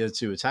Talithia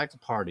to attack the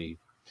party.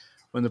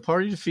 When the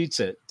party defeats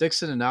it,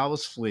 Dixon and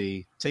Alvis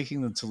flee,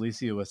 taking the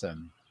Talithia with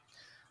them.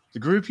 The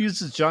group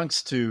uses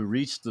junks to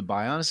reach the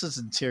Bionis'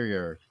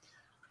 interior,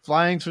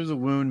 flying through the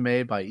wound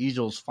made by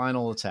Egel's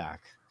final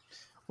attack.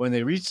 When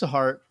they reach the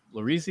heart,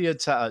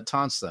 Lorithia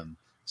taunts them,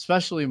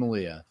 especially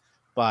Malia,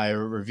 by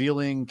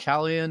revealing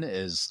Callian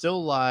is still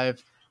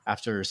alive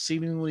after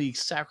seemingly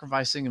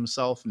sacrificing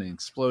himself in an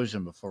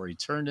explosion before he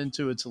turned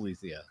into a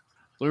Talithia.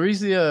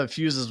 Lorithia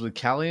fuses with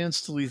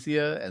Callian's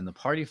Talithia, and the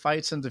party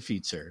fights and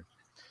defeats her.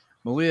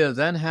 Malia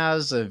then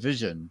has a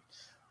vision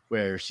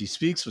where she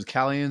speaks with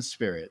Callian's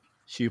spirit.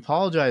 She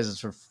apologizes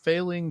for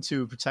failing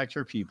to protect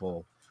her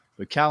people,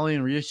 but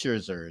Callian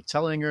reassures her,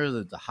 telling her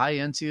that the High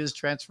Entia's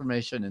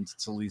transformation into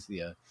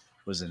Talithia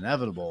was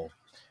inevitable,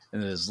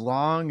 and that as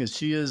long as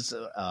she is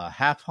a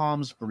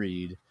half-Hom's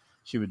breed,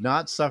 she would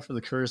not suffer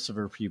the curse of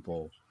her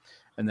people,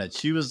 and that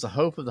she was the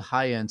hope of the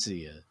High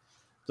Entia.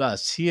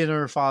 Thus, he and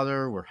her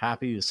father were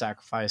happy to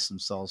sacrifice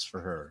themselves for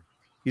her.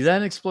 He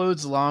then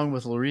explodes along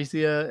with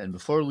Lorithia, and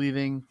before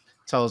leaving,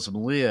 tells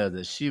Malia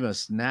that she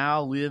must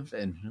now live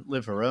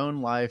her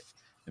own life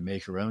and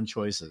make her own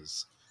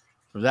choices,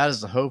 for that is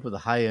the hope of the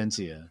High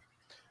Entia.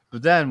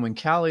 But then, when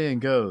Callian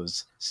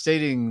goes,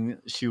 stating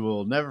she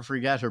will never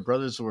forget her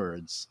brother's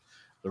words,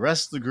 the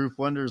rest of the group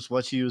wonders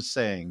what she was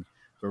saying,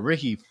 but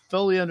Ricky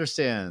fully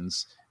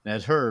understands and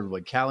had heard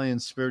what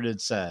Callian's spirit had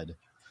said.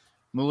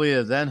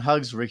 Malia then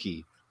hugs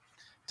Ricky.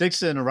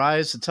 Dixon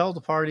arrives to tell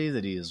the party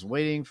that he is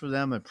waiting for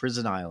them at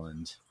Prison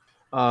Island.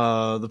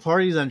 The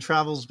party then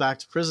travels back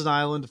to Prison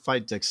Island to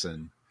fight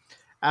Dixon.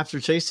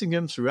 After chasing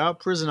him throughout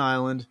Prison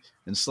Island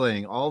and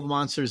slaying all the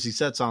monsters he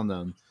sets on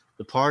them,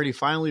 the party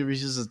finally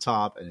reaches the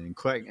top and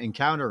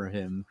encounter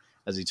him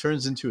as he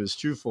turns into his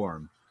true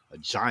form, a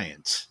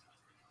giant.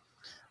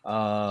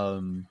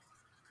 The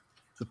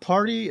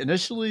party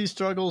initially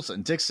struggles,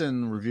 and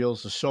Dixon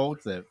reveals to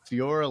Shulk that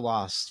Fiora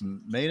lost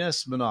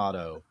Manus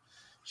Monado.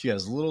 She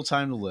has little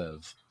time to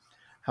live.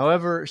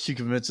 However, she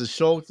convinces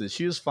Shulk that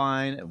she is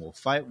fine and will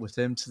fight with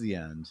him to the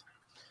end.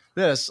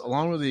 This,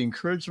 along with the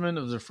encouragement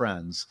of their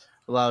friends,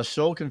 allows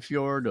Shulk and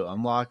Fiora to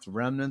unlock the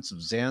remnants of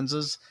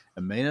Zanza's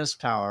and Manus'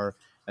 power,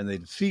 and they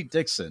defeat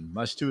Dixon,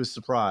 much to his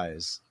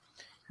surprise.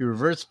 He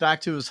reverts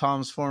back to his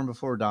Hom's form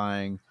before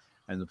dying,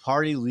 and the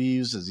party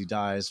leaves as he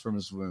dies from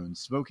his wounds,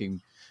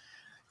 smoking.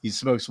 He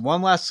smokes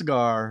one last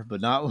cigar, but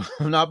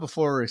not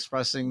before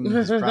expressing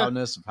his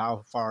proudness of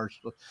how far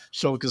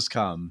Shulk has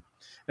come.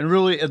 And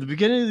really, at the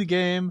beginning of the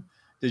game,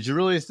 did you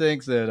really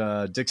think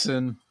that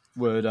Dixon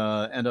would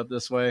end up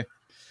this way?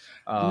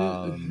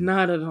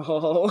 Not at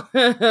all.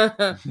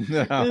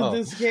 No.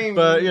 This game,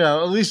 but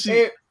at least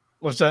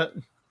what's that?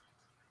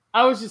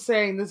 I was just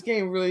saying, this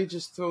game really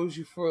just throws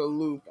you for a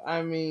loop.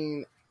 I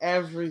mean,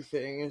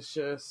 everything is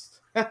just.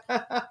 I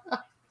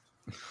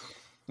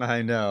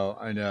know.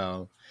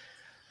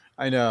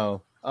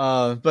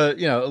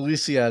 But at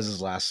least he has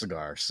his last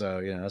cigar,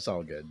 so that's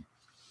all good.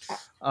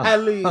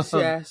 At least,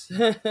 yes.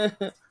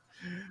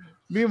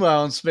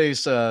 Meanwhile, in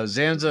space,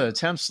 Zanza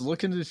attempts to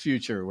look into the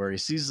future, where he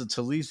sees the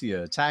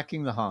Talithia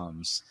attacking the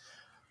Homs,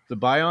 the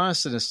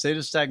Bionis in a state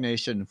of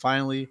stagnation, and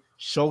finally,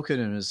 Shulkin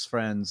and his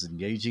friends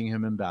engaging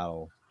him in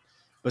battle.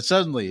 But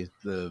suddenly,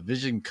 the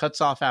vision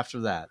cuts off after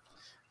that.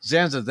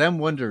 Zanza then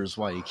wonders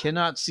why he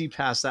cannot see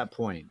past that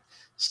point,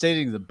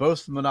 stating that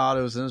both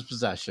Monados in his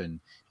possession,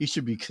 he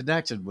should be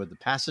connected with the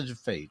passage of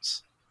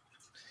fate.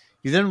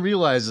 He then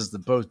realizes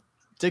that both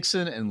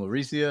Dixon and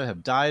Lorithia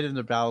have died in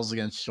their battles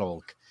against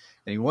Shulk,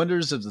 and he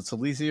wonders if the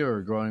Talithia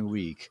are growing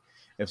weak,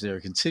 if they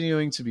are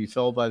continuing to be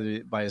felled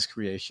by his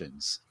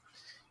creations.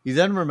 He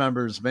then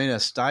remembers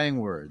Manus' dying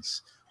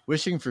words,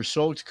 wishing for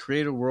Shulk to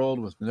create a world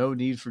with no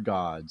need for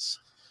gods.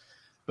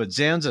 But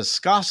Zanza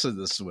scoffs at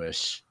this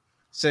wish,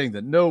 saying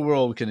that no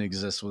world can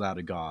exist without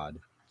a god.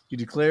 He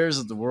declares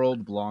that the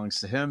world belongs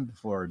to him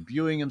before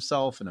imbuing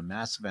himself in a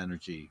massive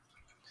energy.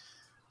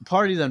 The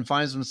party then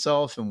finds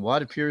himself in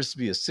what appears to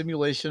be a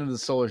simulation of the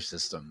solar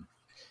system.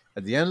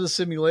 At the end of the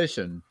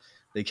simulation,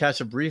 they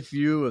catch a brief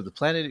view of the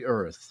planet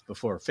Earth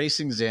before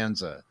facing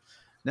Zanza,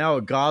 now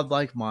a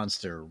godlike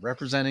monster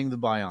representing the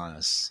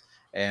Bionis,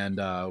 and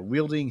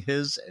wielding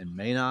his and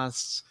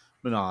Manus'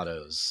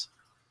 Monados.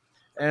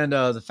 And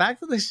the fact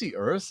that they see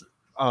Earth,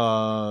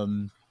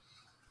 and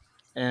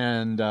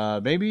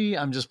maybe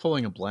I'm just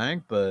pulling a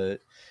blank, but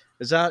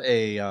is that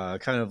a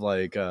kind of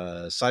like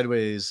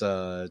sideways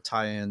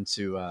tie-in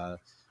to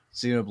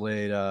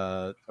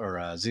Xenoblade or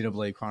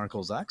Xenoblade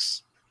Chronicles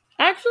X?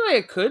 Actually,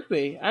 it could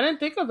be. I didn't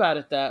think about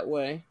it that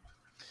way.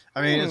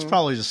 I mean, it's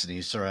probably just an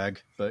Easter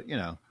egg, but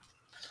Yeah,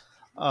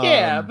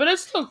 Um, but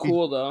it's still he,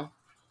 cool though.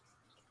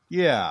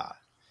 yeah.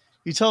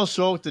 He tells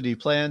Shulk that he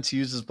planned to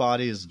use his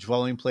body as a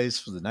dwelling place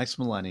for the next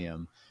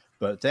millennium,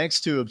 but thanks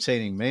to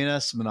obtaining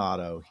Manus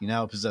Monado, he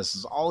now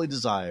possesses all he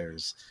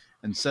desires,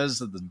 and says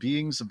that the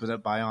beings of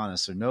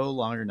Bionis are no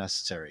longer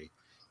necessary.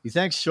 He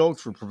thanks Shulk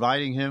for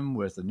providing him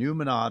with a new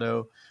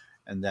Monado,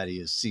 and that he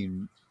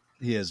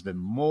has been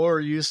more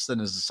use than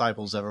his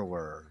disciples ever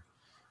were.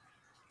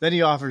 Then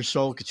he offers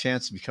Shulk a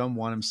chance to become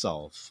one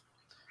himself.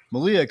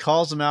 Malia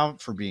calls him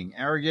out for being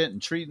arrogant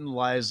and treating the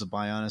lives of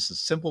Bionis as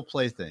simple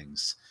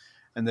playthings,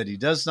 and that he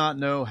does not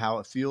know how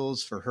it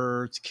feels for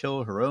her to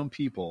kill her own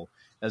people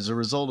as a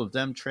result of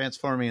them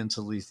transforming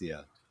into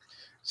Lethia.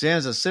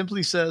 Zanza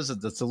simply says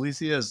that the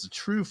Talithia is the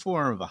true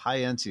form of a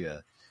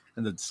Hyentia,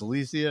 and that the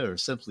Talithia are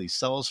simply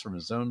cells from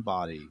his own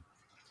body.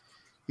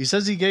 He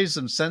says he gave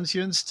them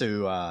sentience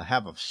to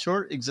have a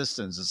short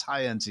existence as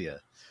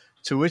Hyentia,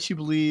 to which he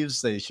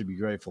believes they should be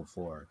grateful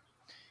for.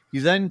 He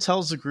then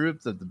tells the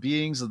group that the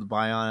beings of the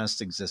Bionis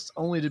exist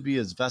only to be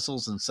as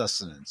vessels and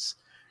sustenance,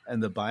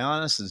 and the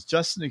Bionis is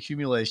just an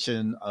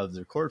accumulation of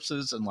their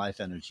corpses and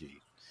life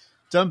energy.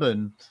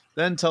 Dunban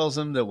then tells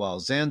him that while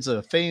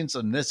Zanza feigns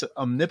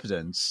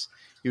omnipotence,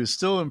 he was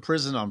still in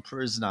prison on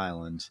Prison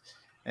Island,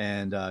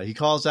 and he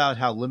calls out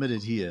how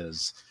limited he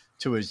is,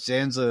 to which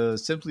Zanza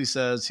simply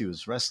says he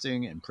was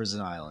resting in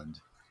Prison Island.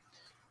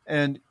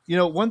 And,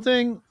 one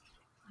thing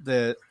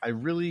that I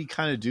really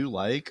kind of do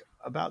like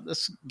about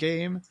this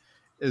game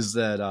is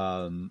that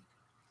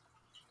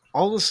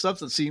all the stuff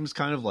that seems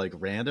kind of like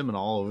random and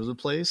all over the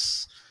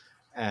place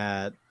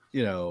at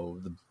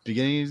the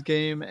beginning of the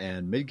game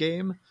and mid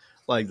game,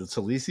 like the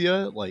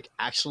Talithia, like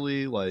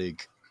actually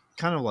like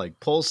kind of like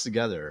pulls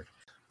together.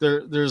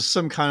 There's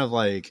some kind of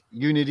like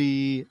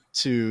unity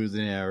to the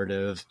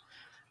narrative,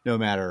 no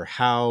matter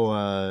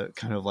how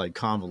kind of like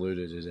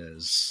convoluted it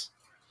is.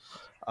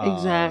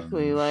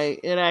 Exactly. Like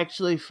it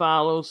actually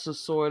follows the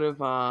sort of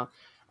an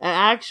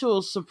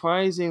actual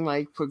surprising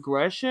like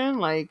progression.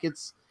 Like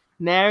it's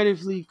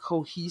narratively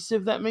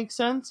cohesive, that makes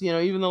sense.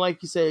 Even though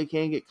like you said it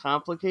can get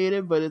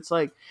complicated, but it's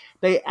like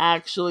they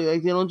actually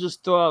like they don't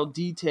just throw out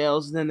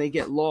details and then they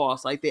get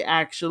lost. Like they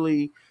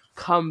actually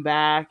come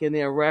back and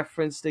they're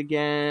referenced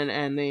again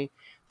and they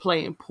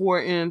play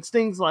importance,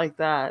 things like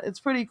that. It's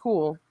pretty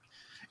cool.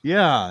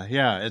 Yeah,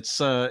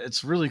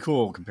 it's really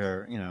cool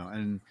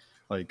and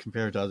like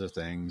compared to other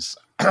things.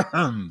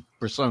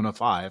 Persona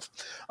 5.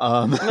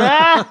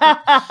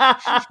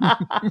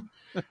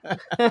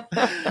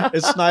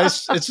 It's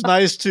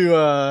nice to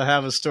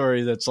have a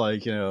story that's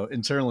like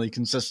internally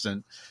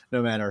consistent,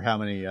 no matter how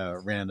many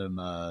random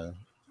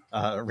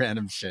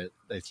shit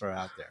they throw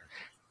out there.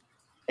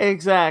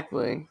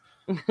 Exactly.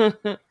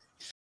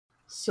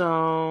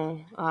 So,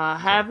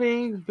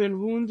 having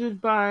been wounded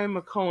by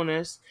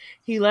Mechonis,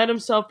 he let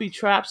himself be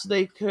trapped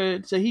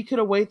so he could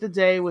await the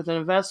day when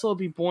a vessel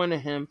be born to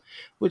him,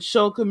 which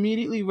Shulk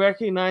immediately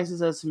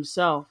recognizes as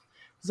himself.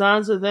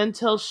 Zanza then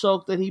tells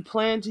Shulk that he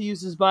planned to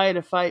use his body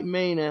to fight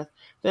Mayneth,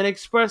 then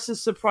expresses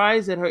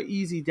surprise at her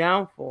easy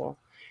downfall.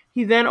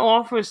 He then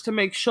offers to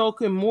make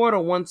Shulk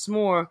immortal once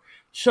more.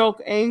 Shulk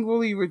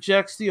angrily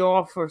rejects the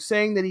offer,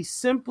 saying that he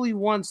simply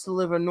wants to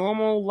live a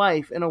normal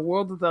life in a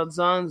world without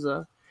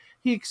Zanza.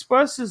 He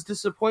expresses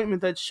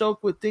disappointment that Shulk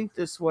would think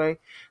this way,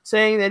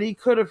 saying that he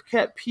could have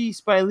kept peace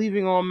by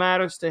leaving all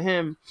matters to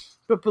him,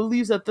 but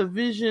believes that the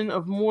vision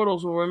of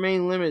mortals will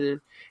remain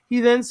limited. He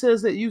then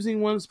says that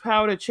using one's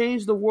power to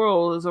change the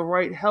world is a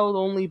right held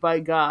only by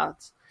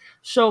gods.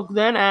 Shulk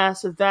then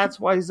asks if that's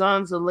why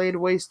Zanza laid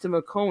waste to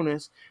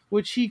Mechonis,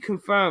 which he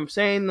confirmed,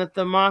 saying that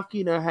the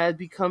Machina had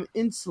become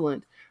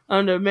insolent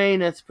under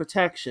Mayneth's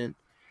protection.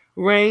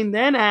 Rain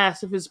then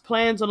asks if his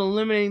plans on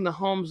eliminating the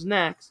Homes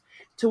next,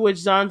 to which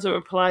Zanza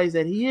replies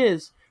that he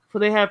is, for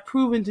they have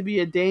proven to be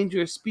a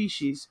dangerous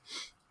species.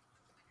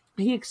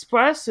 He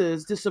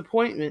expresses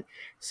disappointment,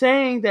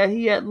 saying that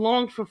he had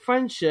longed for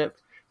friendship,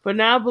 but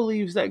now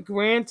believes that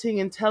granting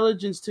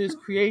intelligence to his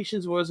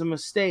creations was a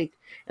mistake,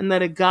 and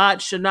that a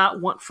god should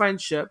not want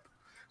friendship.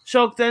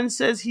 Shulk then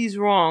says he's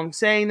wrong,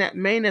 saying that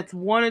Mayneth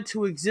wanted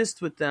to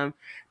exist with them,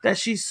 that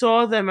she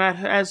saw them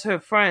as her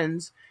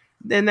friends,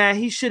 and that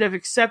he should have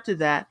accepted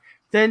that,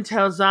 then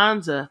tells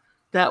Zanza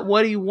that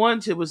what he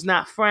wanted was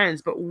not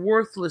friends, but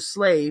worthless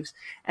slaves,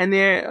 and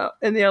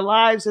their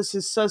lives as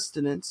his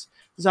sustenance.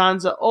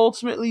 Zanza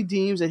ultimately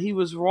deems that he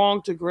was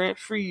wrong to grant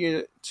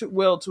free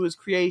will to his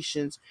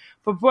creations,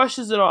 but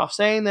brushes it off,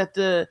 saying that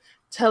the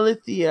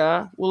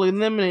Talithia will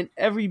eliminate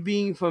every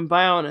being from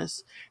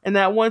Bionis, and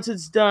that once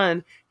it's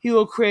done, he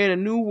will create a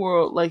new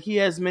world like he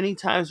has many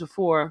times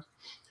before.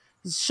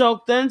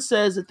 Shulk then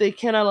says that they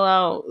cannot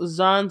allow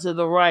Zanza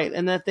the right,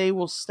 and that they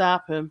will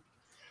stop him.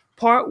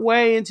 Part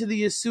way into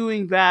the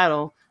ensuing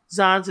battle,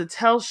 Zanza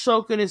tells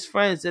Shulk and his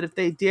friends that if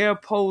they dare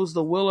oppose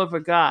the will of a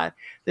god,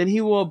 then he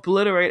will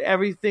obliterate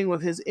everything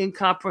with his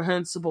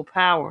incomprehensible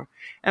power,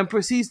 and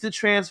proceeds to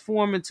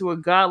transform into a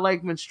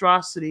godlike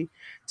monstrosity,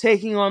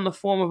 taking on the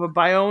form of a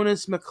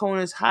Bionis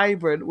Mechonis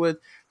hybrid with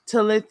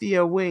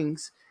Talithia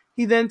wings.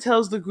 He then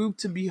tells the group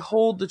to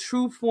behold the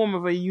true form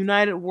of a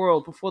united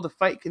world before the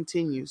fight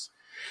continues.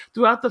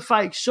 Throughout the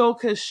fight,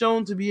 Shulk has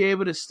shown to be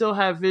able to still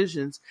have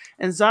visions,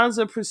 and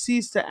Zanza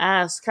proceeds to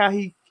ask how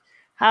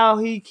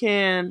he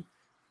can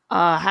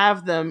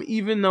have them,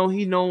 even though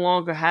he no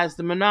longer has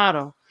the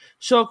Monado.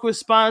 Shulk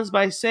responds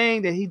by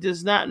saying that he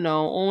does not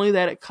know, only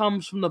that it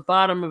comes from the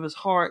bottom of his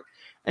heart,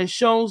 and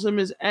shows him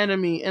his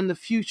enemy and the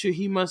future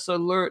he must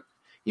avert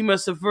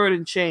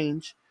and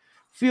change.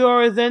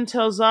 Fiora then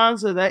tells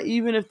Zanza that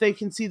even if they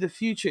can see the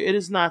future, it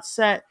is not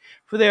set,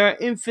 for there are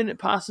infinite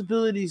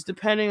possibilities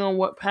depending on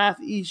what path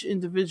each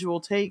individual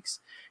takes.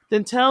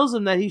 Then tells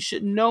him that he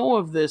should know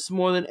of this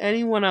more than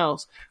anyone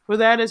else, for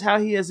that is how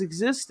he has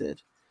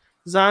existed.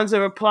 Zanza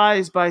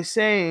replies by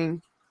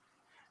saying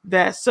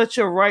that such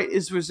a right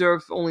is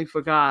reserved only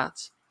for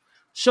gods.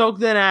 Shulk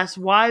then asks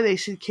why they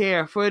should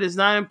care, for it is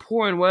not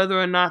important whether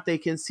or not they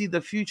can see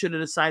the future to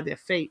decide their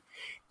fate.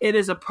 It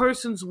is a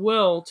person's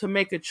will to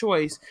make a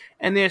choice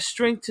and their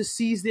strength to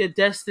seize their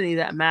destiny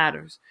that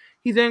matters.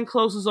 He then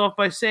closes off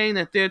by saying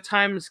that their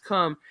time has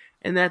come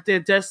and that their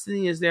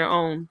destiny is their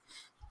own.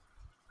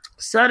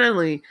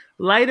 Suddenly,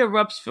 light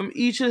erupts from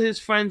each of his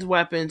friend's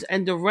weapons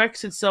and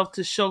directs itself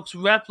to Shulk's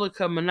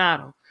replica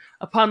Monado.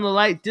 Upon the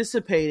light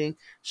dissipating,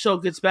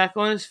 Shulk gets back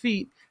on his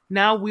feet,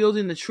 now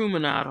wielding the true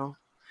Monado.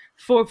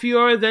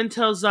 Fiora then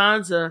tells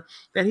Zanza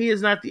that he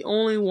is not the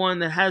only one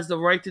that has the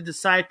right to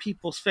decide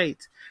people's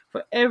fates,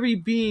 for every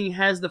being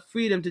has the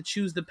freedom to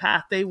choose the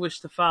path they wish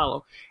to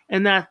follow,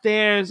 and that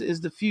theirs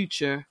is the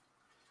future.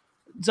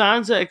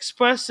 Zanza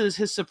expresses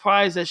his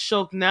surprise that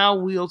Shulk now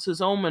wields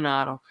his own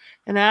Monado,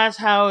 and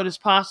asks how it is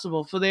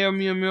possible, for they are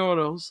mere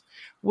mortals.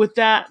 With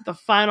that, the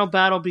final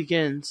battle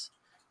begins.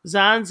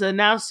 Zanza,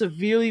 now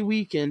severely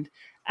weakened,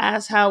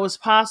 asks how it is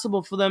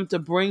possible for them to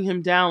bring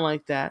him down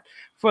like that,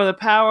 for the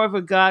power of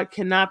a god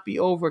cannot be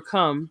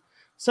overcome.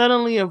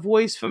 Suddenly, a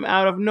voice from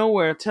out of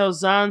nowhere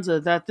tells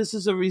Zanza that this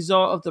is a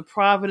result of the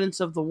providence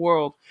of the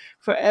world,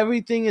 for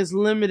everything is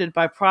limited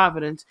by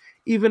providence,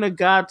 even a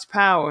god's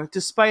power,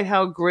 despite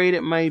how great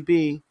it may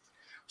be.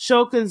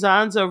 Shulk and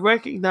Zanza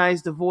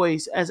recognize the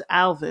voice as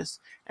Alvis,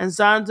 and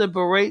Zanza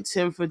berates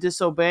him for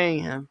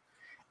disobeying him.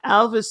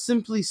 Alvis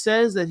simply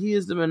says that he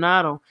is the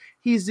Monado.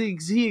 He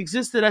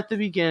existed at the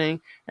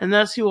beginning, and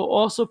thus he will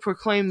also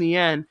proclaim the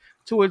end,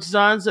 to which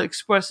Zanza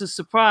expresses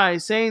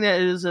surprise, saying that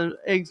it is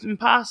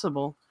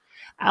impossible.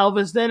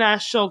 Alvis then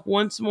asks Shulk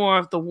once more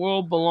if the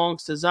world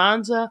belongs to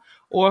Zanza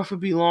or if it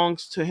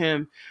belongs to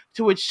him,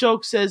 to which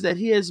Shulk says that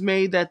he has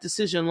made that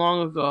decision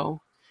long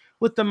ago.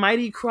 With the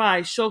mighty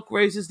cry, Shulk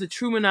raises the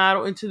true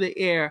Monado into the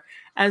air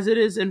as it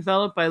is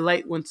enveloped by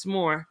light once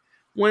more.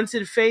 Once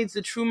it fades,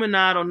 the true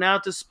Monado now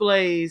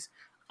displays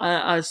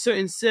a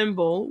certain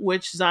symbol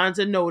which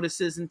Zanza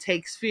notices and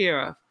takes fear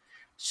of.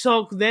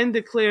 Shulk then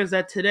declares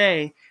that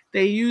today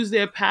they use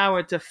their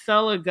power to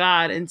fell a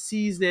god and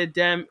seize their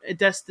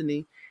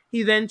destiny.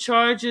 He then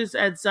charges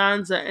at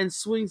Zanza and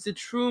swings the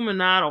true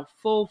Monado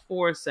full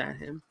force at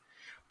him.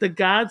 The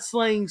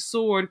god-slaying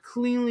sword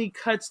cleanly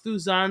cuts through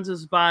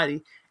Zanza's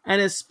body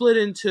and is split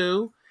in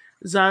two.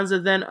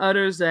 Zanza then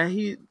utters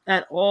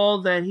that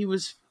all that he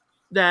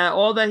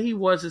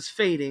was is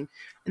fading,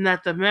 and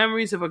that the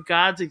memories of a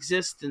god's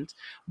existence,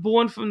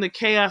 born from the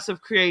chaos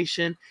of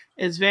creation,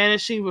 is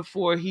vanishing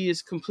before he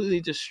is completely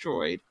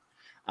destroyed.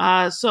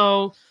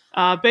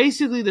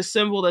 Basically, the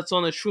symbol that's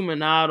on the true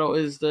Monado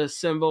is the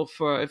symbol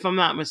for, if I'm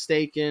not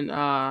mistaken,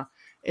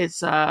 it's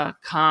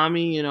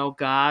Kami,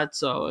 God.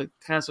 So it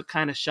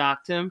kind of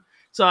shocked him.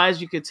 So as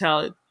you could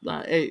tell,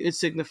 it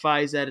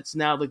signifies that it's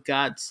now the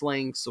God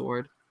slaying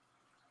sword.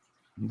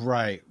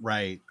 Right.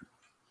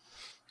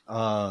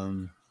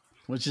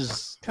 Which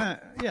is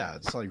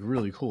it's like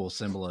really cool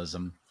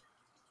symbolism.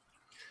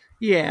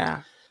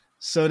 Yeah.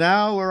 So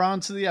now we're on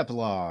to the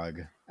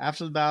epilogue.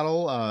 After the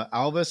battle,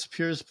 Alvis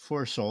appears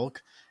before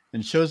Shulk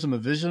and shows him a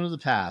vision of the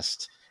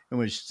past in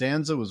which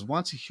Zanza was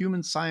once a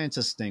human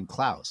scientist named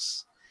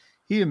Klaus.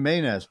 He and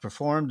Mayneth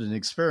performed an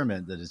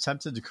experiment that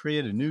attempted to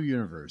create a new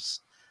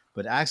universe,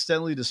 but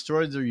accidentally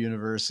destroyed their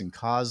universe and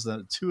caused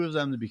the two of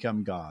them to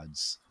become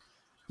gods.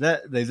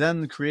 They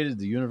then created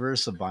the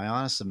universe of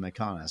Bionis and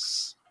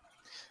Mechonis.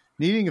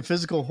 Needing a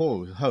physical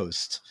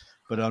host,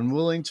 but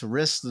unwilling to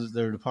risk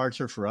their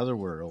departure for other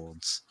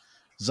worlds,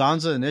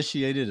 Zanza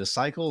initiated a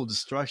cycle of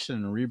destruction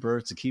and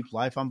rebirth to keep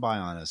life on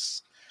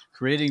Bionis,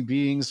 creating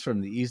beings from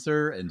the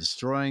ether and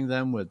destroying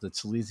them with the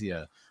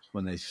Telethia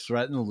when they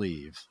threaten to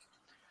leave.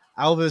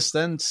 Alvis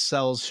then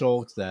tells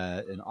Shulk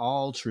that, in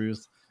all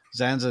truth,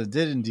 Zanza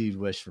did indeed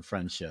wish for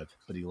friendship,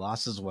 but he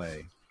lost his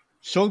way.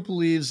 Shulk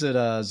believes that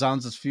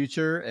Zanza's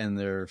future and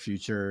their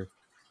future...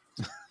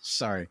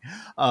 Sorry.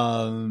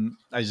 I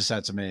just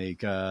had to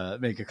make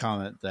a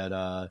comment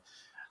that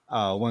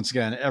once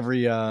again,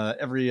 every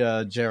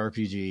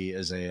JRPG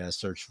is a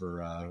search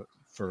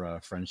for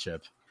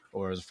friendship,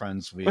 or as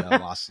friends we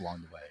lost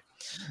along the way.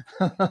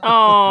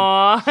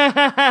 Aww.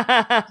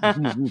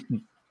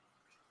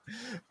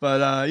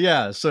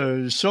 But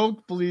so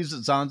Shulk believes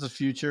that Zanza's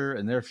future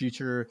and their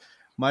future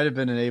might have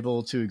been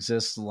able to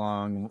exist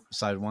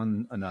alongside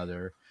one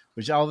another,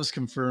 which Alvis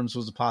confirms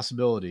was a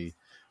possibility,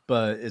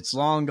 but it's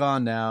long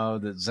gone now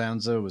that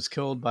Zanzo was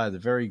killed by the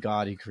very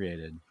god he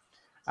created.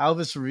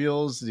 Alvis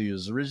reveals that he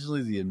was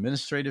originally the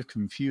administrative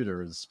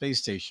computer of the space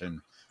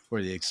station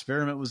where the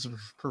experiment was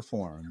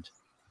performed.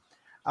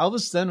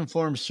 Alvis then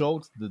informs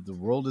Shulk that the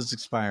world is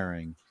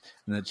expiring,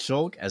 and that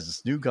Shulk, as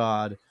its new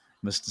god,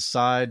 must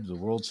decide the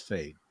world's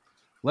fate.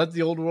 Let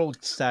the old world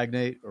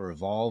stagnate or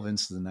evolve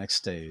into the next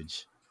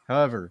stage.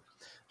 However,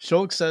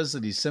 Shulk says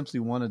that he simply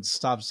wanted to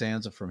stop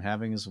Zanza from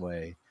having his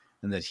way,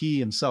 and that he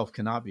himself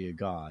cannot be a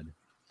god.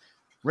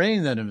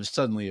 Rain then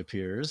suddenly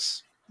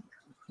appears.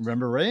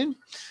 Remember Rain?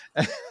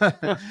 And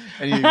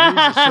he agrees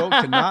that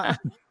Shulk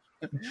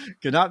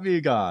cannot be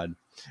a god.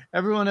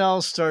 Everyone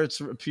else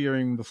starts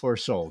appearing before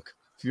Shulk.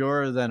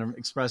 Fiora then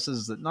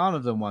expresses that none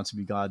of them want to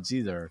be gods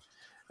either,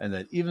 and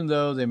that even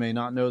though they may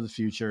not know the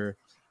future,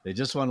 they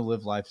just want to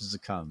live life as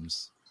it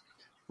comes.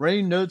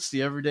 Rain notes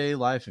the everyday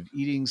life of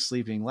eating,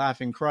 sleeping,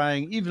 laughing,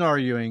 crying, even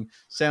arguing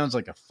sounds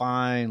like a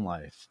fine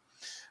life.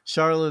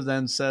 Charlotte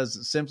then says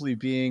that simply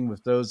being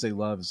with those they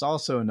love is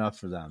also enough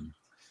for them.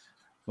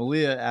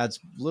 Malia adds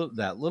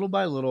that little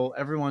by little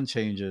everyone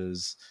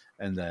changes,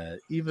 and that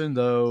even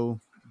though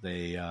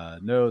they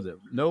know that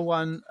no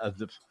one of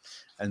the,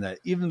 and that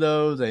even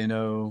though they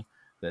know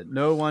that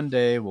no one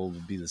day will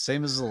be the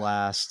same as the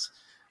last,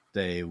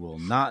 they will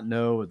not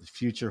know what the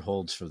future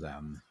holds for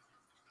them.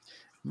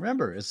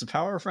 Remember, it's the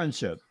power of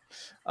friendship.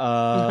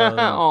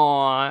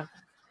 Aww.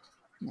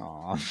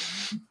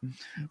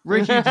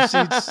 Ricky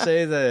proceeds to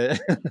say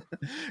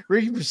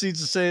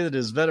that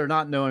it's better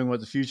not knowing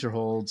what the future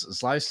holds,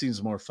 as life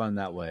seems more fun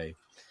that way.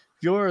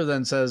 Fiora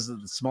then says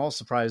that the small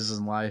surprises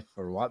in life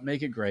are what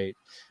make it great,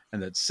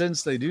 and that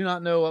since they do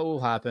not know what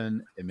will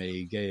happen, it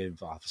may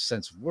give off a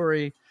sense of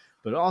worry,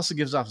 but it also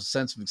gives off a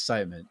sense of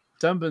excitement.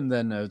 Dunban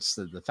then notes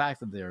that the fact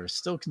that they are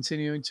still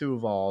continuing to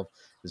evolve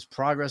is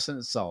progress in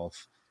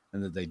itself,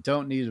 and that they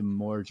don't need a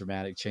more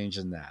dramatic change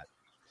than that.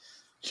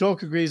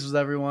 Shulk agrees with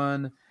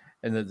everyone,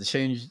 and that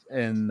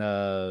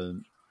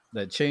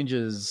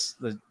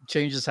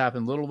changes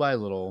happen little by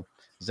little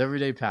as every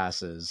day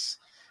passes,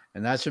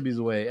 and that should be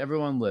the way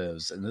everyone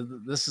lives,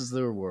 and this is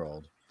their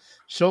world.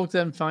 Shulk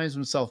then finds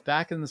himself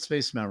back in the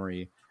space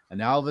memory,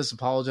 and Alvis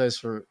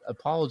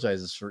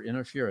apologizes for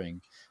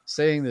interfering,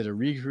 saying that it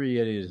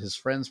recreated his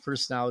friends'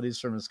 personalities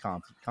from his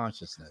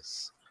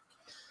consciousness.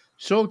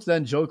 Shulk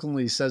then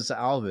jokingly says to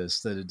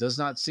Alvis that it does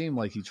not seem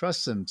like he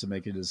trusts him to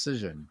make a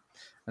decision,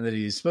 and that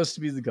he is supposed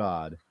to be the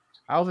god.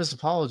 Alvis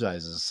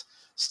apologizes,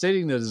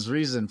 stating that his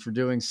reason for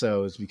doing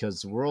so is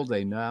because the world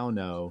they now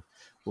know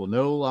will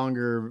no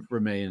longer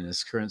remain in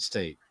its current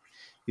state.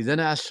 He then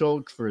asks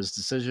Shulk for his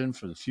decision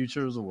for the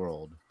future of the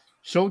world.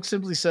 Shulk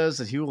simply says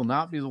that he will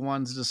not be the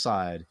one to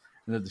decide,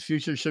 and that the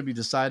future should be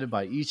decided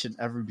by each and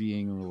every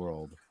being in the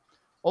world.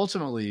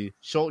 Ultimately,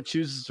 Shulk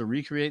chooses to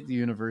recreate the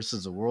universe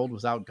as a world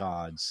without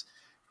gods,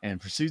 and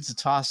proceeds to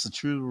toss the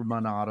true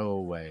Monado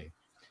away.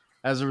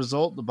 As a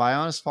result, the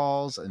Bionis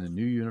falls and a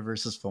new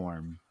universe is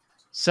formed.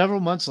 Several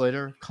months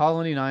later,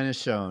 Colony 9 is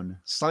shown,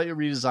 slightly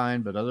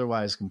redesigned but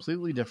otherwise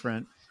completely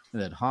different,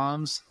 and that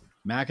Homs,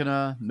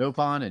 Machina,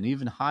 Nopon, and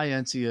even High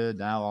Entia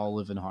now all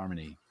live in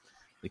harmony.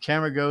 The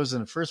camera goes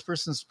in a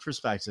first-person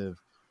perspective,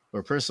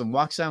 where a person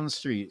walks down the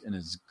street and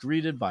is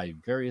greeted by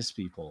various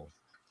people.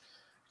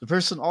 The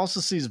person also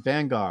sees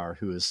Vanguard,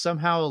 who is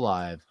somehow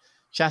alive,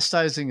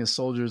 chastising his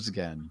soldiers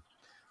again.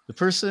 The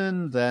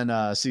person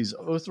then sees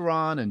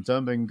Otheron and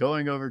Dunban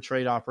going over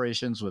trade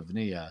operations with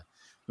Nia,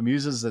 who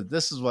muses that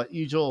this is what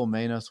Egil and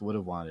Manoth would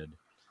have wanted.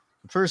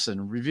 The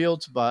person,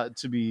 revealed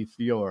to be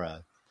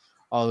Fiora,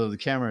 although the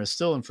camera is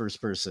still in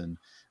first person,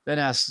 then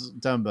asks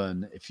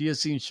Dunban if he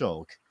has seen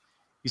Shulk.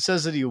 He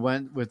says that he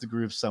went with the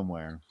group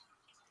somewhere.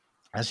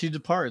 As she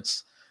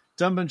departs,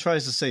 Dunban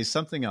tries to say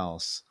something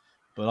else,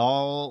 but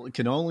all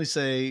can only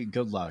say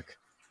good luck,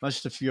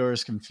 much to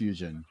Fiora's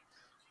confusion.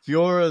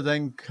 Fiora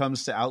then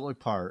comes to Outlook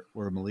Part,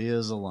 where Malia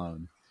is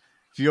alone.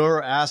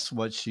 Fiora asks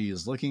what she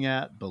is looking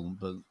at,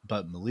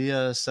 but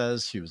Malia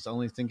says she was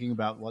only thinking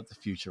about what the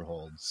future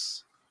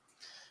holds.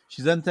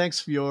 She then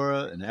thanks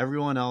Fiora and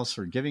everyone else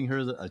for giving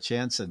her a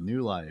chance at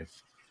new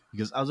life,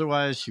 because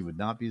otherwise she would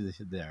not be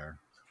there.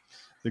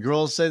 The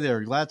girls say they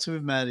are glad to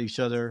have met each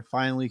other,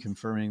 finally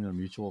confirming their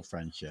mutual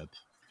friendship.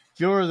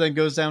 Fiora then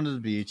goes down to the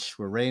beach,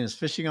 where Rain is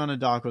fishing on a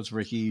dock with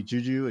Ricky,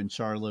 Juju, and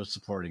Charlotte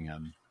supporting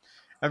him.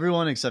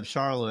 Everyone except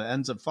Charlotte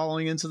ends up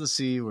falling into the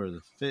sea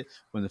when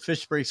the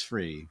fish breaks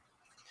free.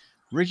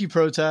 Ricky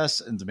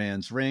protests and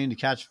demands Rain to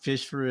catch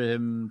fish for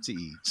him to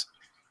eat.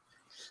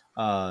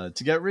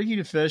 To get Ricky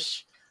to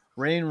fish,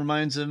 Rain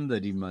reminds him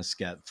that he must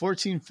get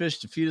 14 fish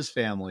to feed his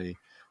family,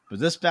 but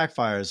this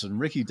backfires when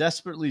Ricky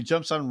desperately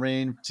jumps on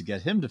Rain to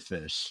get him to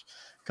fish,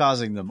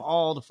 causing them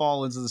all to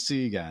fall into the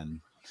sea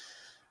again.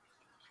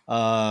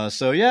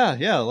 Lots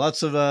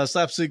of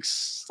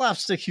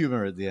slapstick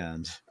humor at the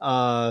end.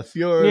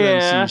 Fiora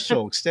then sees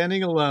Shulk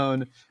standing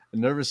alone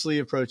and nervously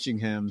approaching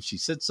him. She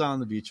sits on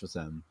the beach with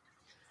him.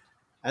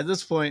 At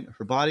this point,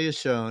 her body is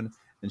shown,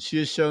 and she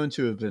is shown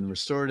to have been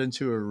restored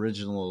into her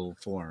original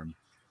form,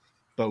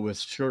 but with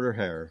shorter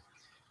hair.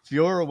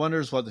 Fiora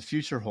wonders what the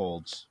future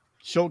holds.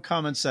 Shulk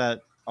comments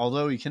that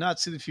although he cannot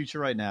see the future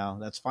right now,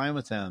 that's fine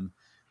with him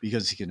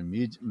because he can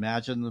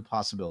imagine the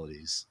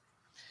possibilities.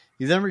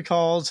 He then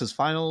recalls his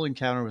final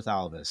encounter with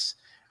Albus,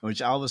 in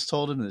which Albus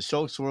told him that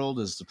Shulk's world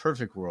is the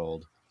perfect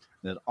world,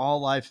 and that all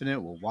life in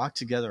it will walk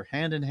together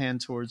hand in hand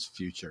towards the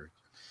future.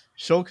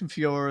 Shulk and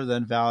Fiora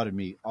then vow to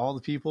meet all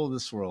the people of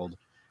this world,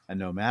 and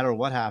no matter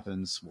what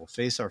happens, we'll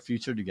face our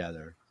future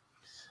together.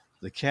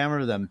 The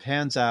camera then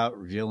pans out,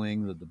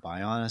 revealing that the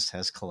Bionis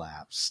has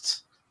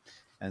collapsed.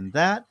 And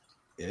that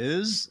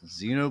is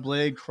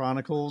Xenoblade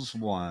Chronicles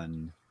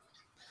 1.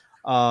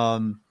 I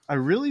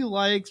really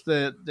like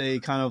that they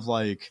kind of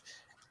like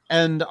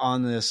end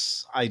on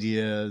this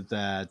idea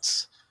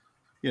that,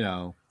 you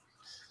know,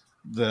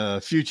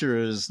 the future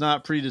is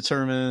not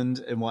predetermined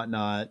and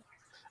whatnot.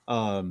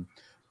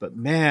 But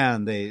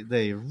man,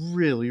 they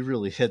really,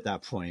 really hit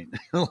that point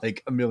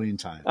like a million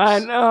times. I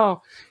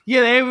know.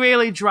 Yeah, they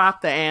really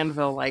dropped the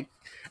anvil. Like,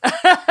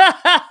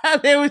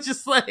 they were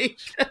just like...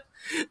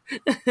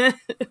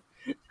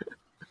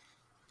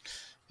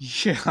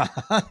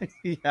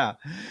 Yeah,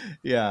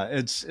 yeah.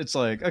 It's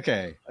like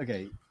okay,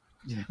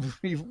 yeah,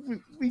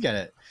 we get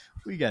it,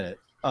 we get it.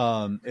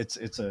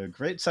 It's a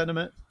great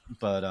sentiment,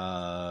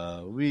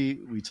 but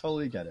we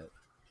totally get it.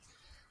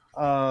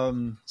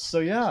 So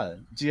yeah,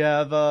 do you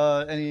have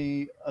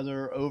any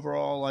other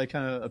overall like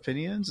kind of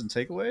opinions and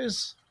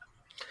takeaways?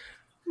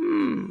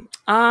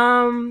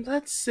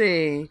 Let's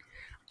see.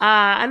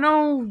 I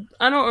know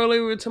earlier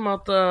we were talking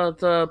about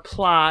the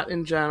plot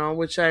in general,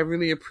 which I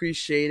really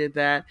appreciated,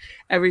 that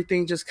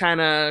everything just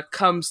kind of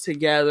comes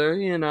together,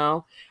 you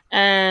know,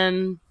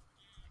 and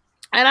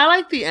I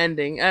like the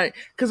ending,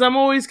 because I'm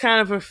always kind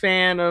of a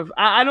fan of,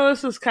 I know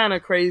this is kind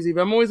of crazy,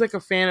 but I'm always like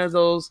a fan of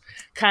those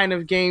kind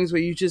of games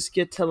where you just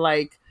get to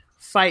like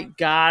fight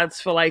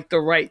gods for like the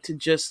right to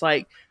just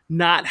like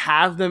not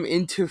have them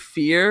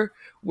interfere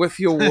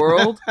with your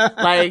world.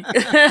 Like,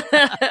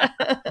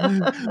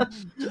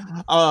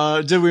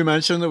 did we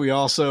mention that we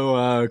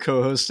also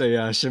co-host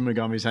a Shin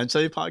Megami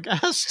Tensei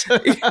podcast?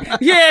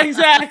 Yeah,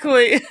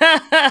 exactly.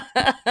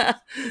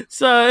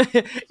 So,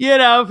 you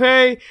know,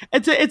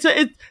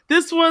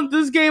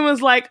 this game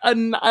is like a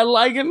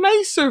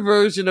nicer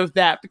version of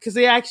that, because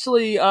they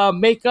actually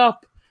make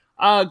up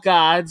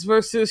gods,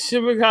 versus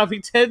Shin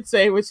Megami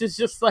Tensei, which is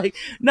just like,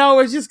 no,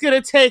 we're just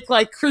gonna take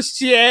like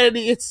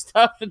Christianity and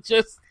stuff and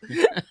just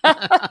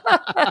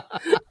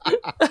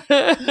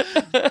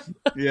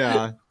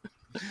yeah,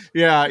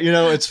 you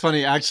know, it's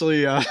funny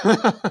actually. I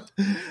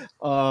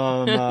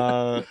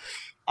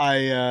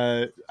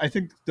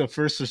think the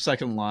first or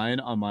second line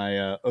on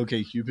my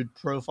OkCupid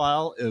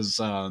profile is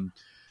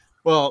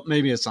well,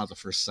 maybe it's not the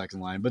first or second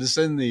line, but it's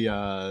in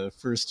the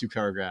first two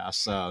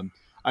paragraphs. I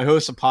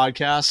host a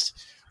podcast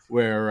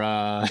where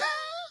I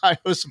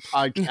host a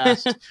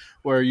podcast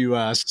where you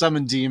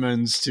summon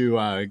demons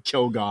to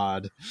kill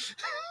God,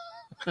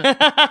 which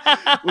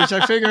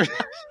I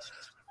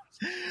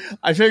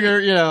figure,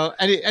 you know,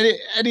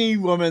 any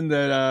woman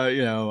that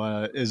you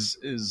know is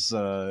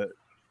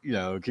you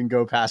know, can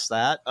go past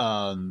that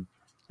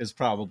is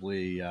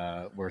probably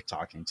worth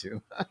talking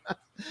to.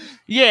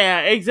 Yeah,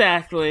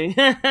 exactly.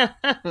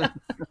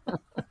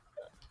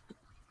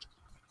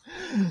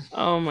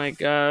 Oh my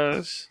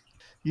gosh.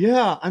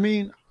 Yeah, I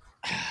mean,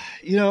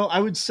 you know, I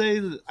would say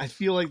that I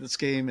feel like this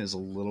game is a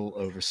little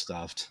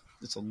overstuffed.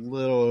 It's a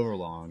little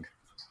overlong.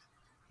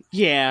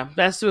 Yeah,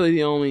 that's really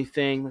the only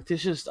thing. Like,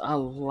 there's just a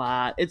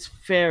lot. It's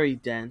very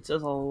dense.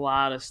 There's a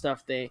lot of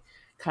stuff they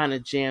kind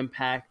of jam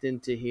packed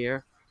into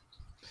here.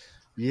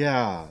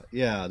 Yeah,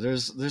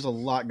 there's a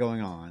lot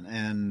going on,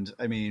 and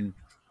I mean,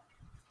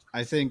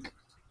 I think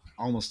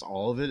almost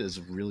all of it is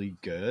really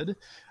good.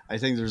 I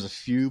think there's a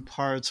few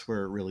parts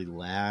where it really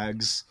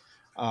lags.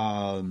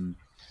 When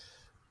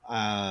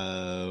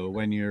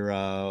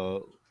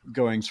you're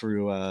going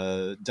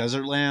through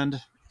desert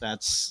land,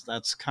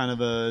 that's kind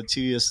of a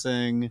tedious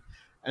thing.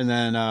 And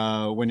then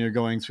when you're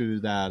going through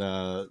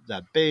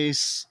that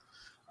base,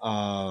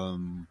 I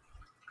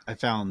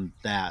found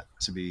that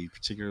to be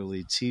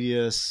particularly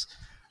tedious.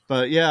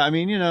 But yeah, I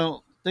mean, you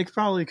know, they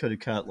probably could have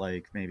cut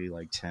like maybe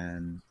like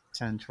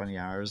 20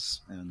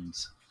 hours, and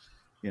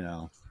you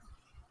know,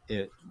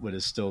 it would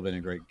have still been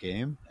a great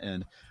game.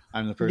 And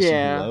I'm the person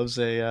who loves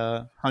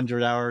a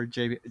 100-hour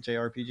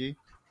JRPG.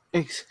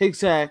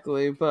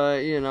 Exactly,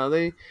 but you know,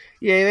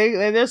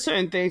 there's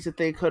certain things that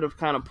they could have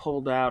kind of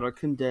pulled out or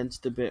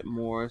condensed a bit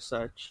more,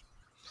 such.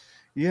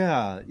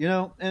 Yeah, you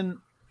know, and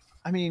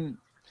I mean,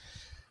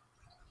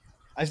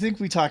 I think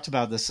we talked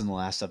about this in the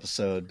last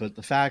episode, but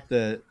the fact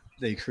that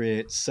they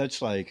create such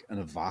like an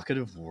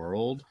evocative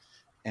world,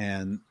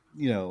 and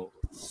you know,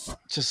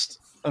 just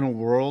in a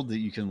world that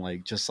you can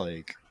like just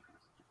like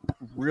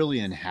really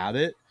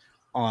inhabit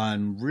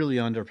on really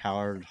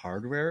underpowered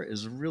hardware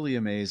is really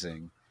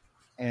amazing.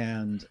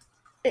 And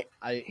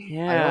I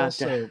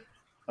also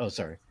oh,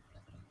 sorry.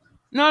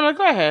 No,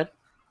 go ahead.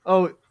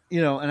 Oh,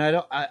 you know, and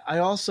I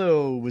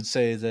also would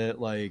say that,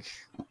 like,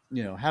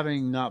 you know,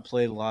 having not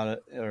played a lot of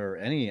or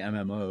any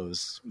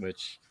MMOs,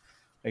 which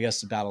I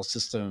guess the battle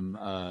system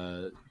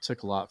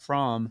took a lot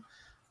from.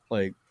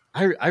 Like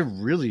I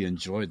really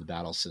enjoyed the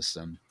battle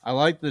system. I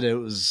liked that it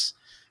was,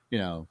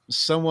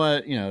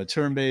 somewhat,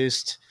 turn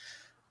based,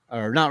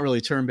 or not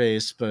really turn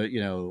based, but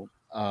it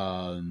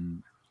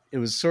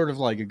was sort of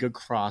like a good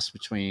cross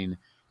between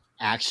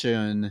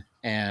action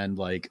and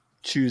like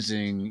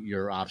choosing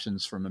your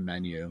options from a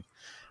menu.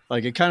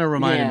 Like it kind of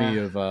reminded me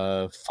Yeah.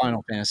 of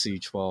Final Fantasy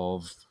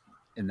 12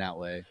 in that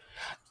way.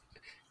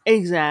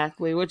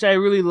 Exactly, which I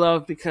really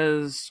love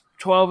because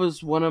 12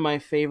 is one of my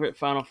favorite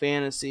Final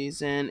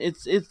Fantasies, and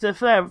it's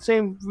for that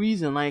same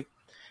reason. Like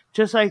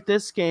just like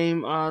this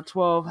game,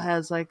 12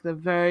 has like the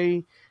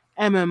very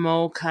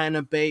MMO kind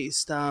of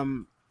based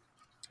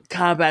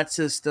combat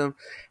system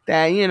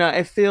that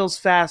it feels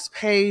fast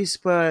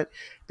paced, but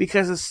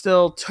because it's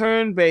still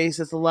turn based,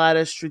 there's a lot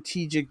of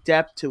strategic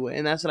depth to it,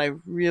 and that's what I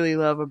really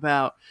love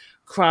about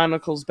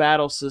Chronicles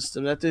battle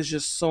system. That there's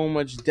just so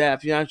much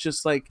depth. You're not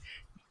just like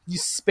you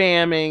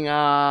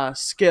spamming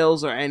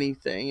skills or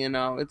anything.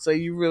 It's like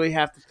you really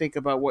have to think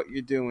about what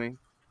you're doing.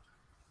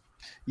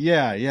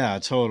 Yeah, yeah,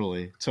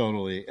 totally,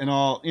 totally, and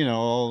all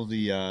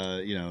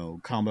the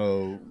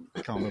combo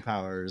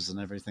powers and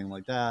everything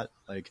like that.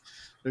 Like,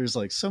 there's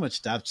like so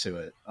much depth to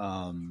it.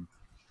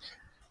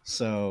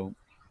 So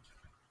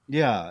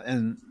yeah,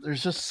 and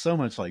there's just so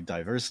much like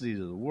diversity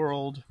to the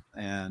world,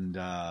 and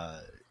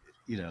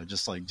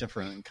just like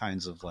different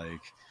kinds of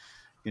like,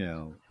 you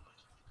know,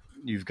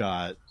 you've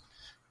got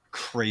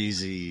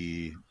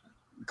crazy,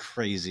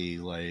 crazy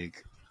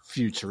like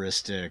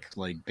futuristic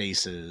like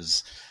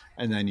bases,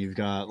 and then you've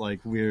got like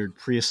weird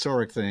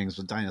prehistoric things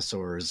with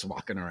dinosaurs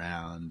walking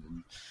around,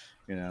 and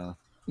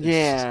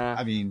it's just, Yeah,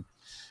 I mean,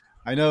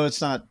 I know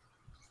it's not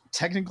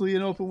technically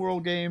an open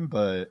world game,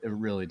 but it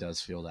really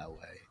does feel that way.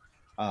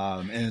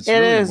 And it's it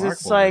really is. It's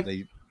remarkable that like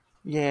they.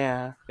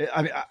 yeah.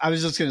 I mean, I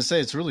was just gonna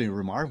say it's really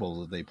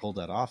remarkable that they pulled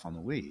that off on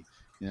the Wii.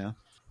 You know?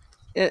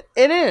 It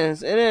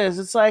is. It is.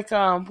 It's like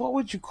what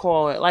would you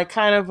call it? Like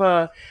kind of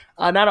not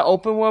an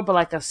open world, but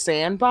like a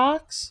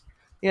sandbox.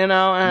 And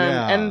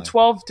Yeah,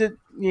 12 did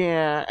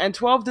yeah, and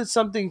 12 did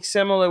something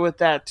similar with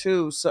that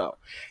too. So,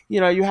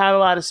 you had a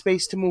lot of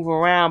space to move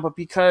around, but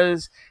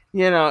because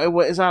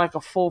it's not like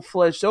a full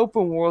fledged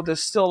open world,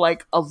 there's still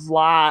like a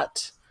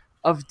lot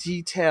of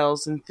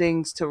details and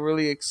things to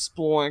really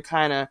explore and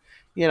kind of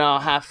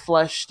have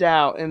fleshed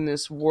out in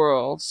this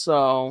world.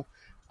 So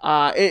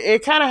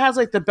it kind of has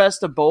like the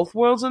best of both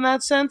worlds in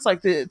that sense,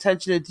 like the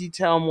attention to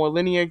detail, more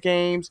linear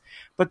games,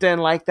 but then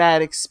like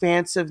that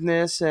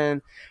expansiveness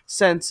and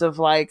sense of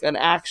like an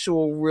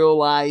actual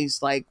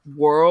realized like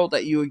world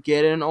that you would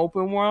get in an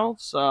open world.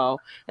 So,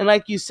 and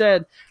like you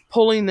said,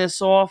 pulling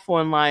this off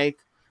on like,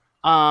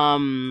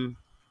 um,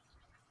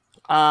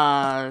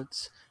 uh,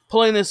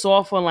 pulling this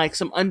off on like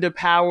some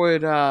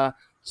underpowered,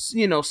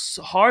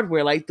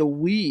 hardware like the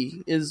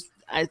Wii is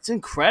it's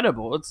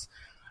incredible.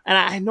 And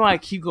I know I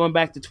keep going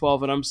back to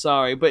 12, and I'm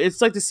sorry, but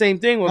it's like the same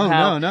thing with oh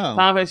how no, no.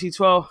 Final Fantasy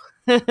 12,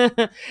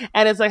 and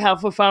it's like how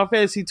for Final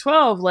Fantasy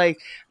 12, like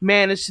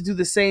managed to do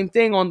the same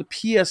thing on the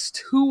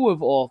PS2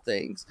 of all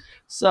things.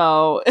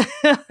 So,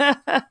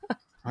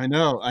 I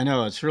know,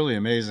 it's really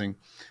amazing.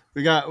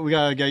 We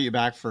gotta get you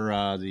back for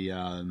the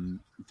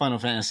Final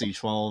Fantasy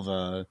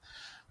 12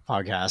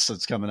 podcast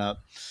that's coming up.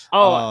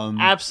 oh, Even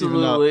though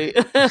absolutely.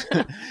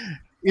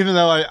 even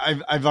though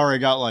I've already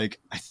got like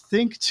I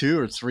think 2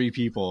 or 3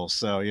 people,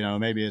 so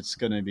maybe it's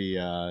gonna be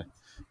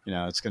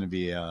it's gonna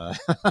be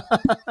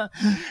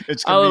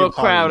it's A gonna be a little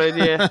party. crowded,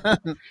 yeah.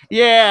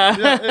 Yeah,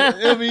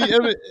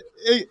 Yeah,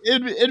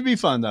 it'd be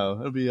fun though.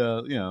 It'll be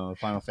a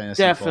Final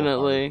Fantasy 12 party.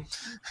 definitely.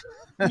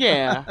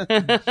 Yeah.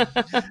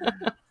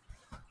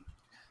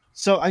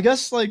 So I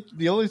guess like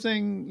the only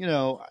thing,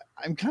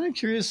 I'm kind of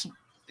curious,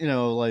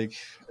 like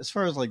as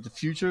far as like the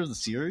future of the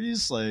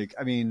series, like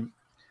I mean,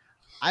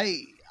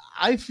 I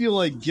I feel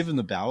like given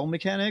the battle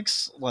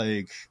mechanics,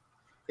 like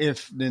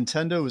if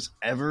Nintendo was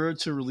ever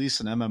to release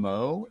an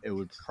MMO, it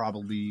would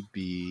probably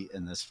be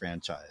in this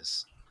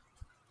franchise.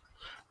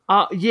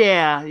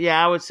 Yeah,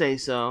 yeah, I would say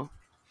so.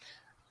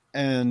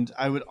 And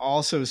I would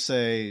also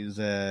say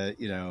that,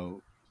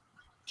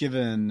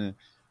 given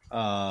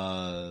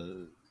uh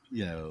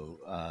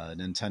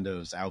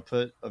Nintendo's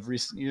output of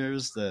recent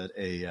years, that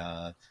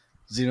a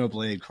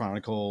Xenoblade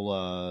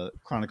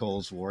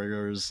Chronicles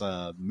Warriors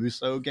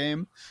Muso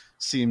game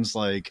seems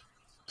like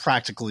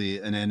practically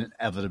an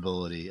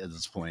inevitability at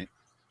this point.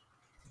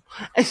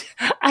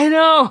 I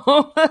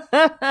know.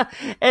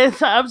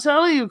 I'm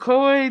telling you,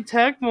 Koei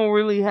Tecmo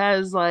really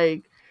has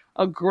like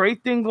a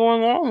great thing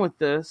going on with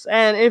this.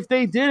 And if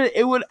they did it,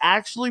 it would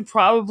actually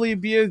probably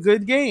be a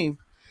good game.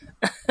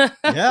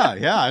 Yeah,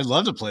 yeah, I'd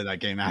love to play that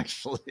game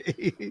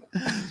actually.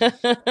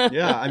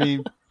 Yeah, I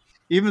mean,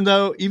 even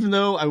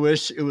though I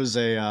wish it was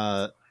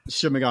a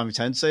Shin Megami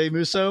Tensei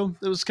Muso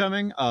that was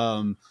coming,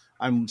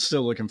 I'm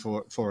still looking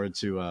forward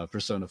to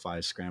Persona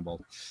 5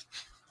 Scramble.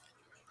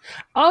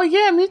 Oh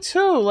yeah, me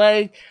too.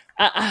 Like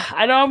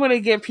I know I'm gonna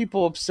get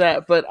people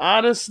upset, but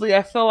honestly,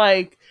 I feel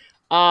like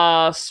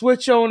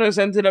Switch owners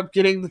ended up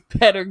getting the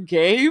better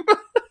game.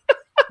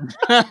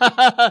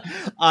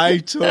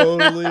 I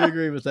totally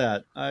agree with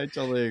that.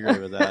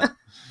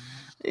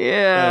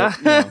 Yeah.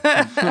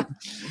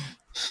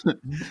 But,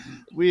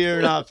 we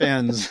are not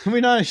fans.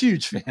 We're not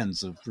huge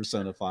fans of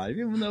Persona 5,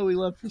 even though we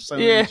love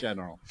Persona in Yeah.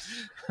 general.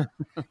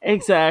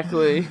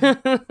 Exactly.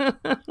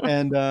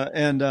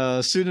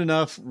 And soon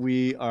enough,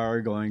 we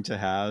are going to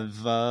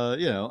have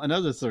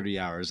another 30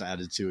 hours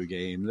added to a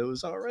game that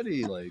was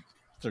already like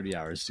 30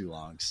 hours too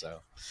long. So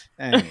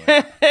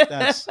anyway,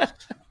 that's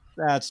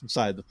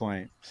beside the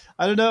point.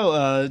 I don't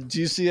know. Do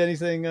you see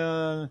anything?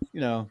 As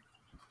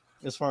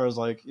far as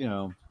like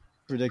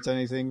predict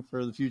anything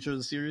for the future of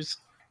the series?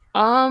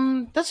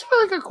 That's a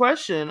really good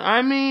question.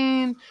 I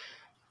mean,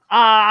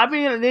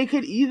 they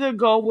could either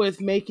go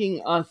with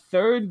making a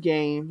third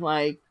game,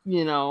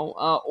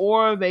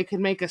 or they could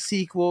make a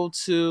sequel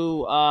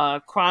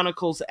to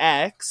Chronicles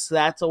X.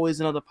 That's always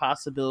another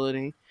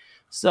possibility.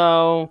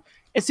 So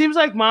it seems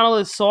like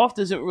Monolith Soft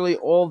isn't really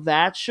all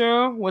that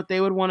sure what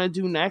they would want to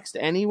do next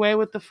anyway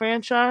with the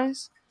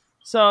franchise.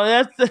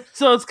 So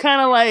it's kind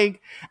of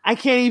like I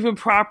can't even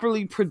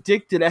properly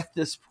predict it at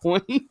this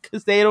point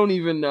because they don't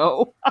even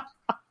know.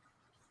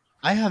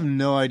 I have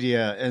no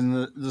idea,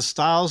 and the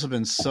styles have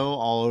been so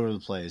all over the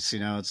place.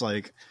 It's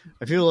like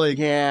I feel like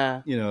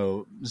Yeah.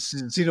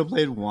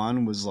 Xenoblade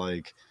 1 was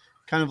like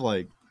kind of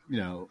like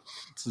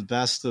it's the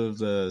best of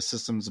the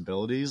system's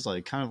abilities,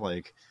 like kind of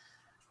like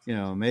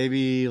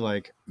maybe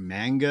like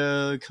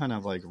manga, kind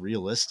of like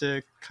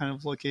realistic, kind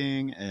of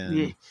looking,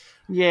 and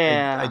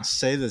Yeah. I'd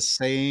say the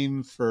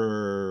same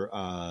for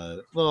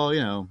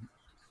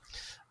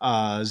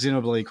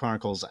Xenoblade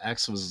Chronicles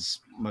X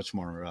was much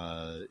more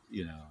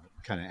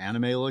kind of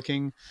anime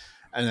looking,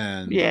 and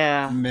then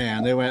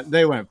man,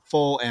 they went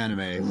full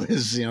anime with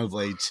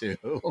Xenoblade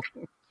 2.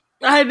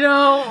 I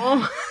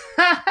know.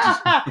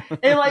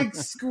 It like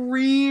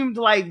screamed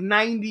like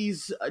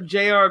 90s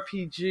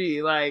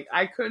JRPG. Like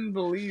I couldn't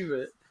believe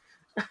it.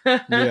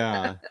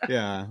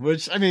 Yeah.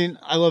 Which I mean,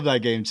 I love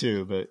that game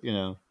too, but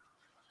yeah,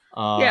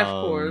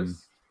 of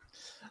course.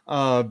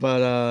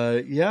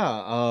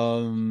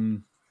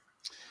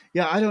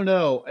 Yeah, I don't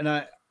know, and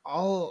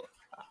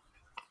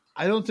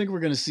I don't think we're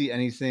going to see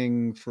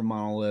anything from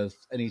Monolith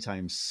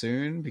anytime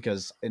soon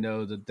because I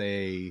know that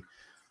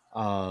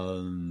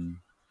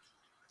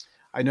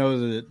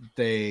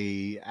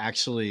they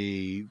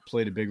actually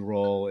played a big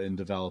role in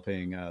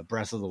developing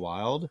Breath of the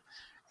Wild,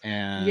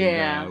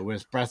 and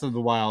with Breath of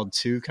the Wild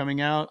 2 coming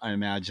out, I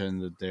imagine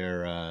that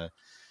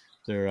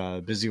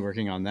they're busy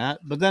working on that.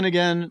 But then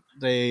again,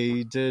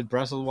 they did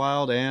Breath of the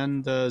Wild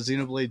and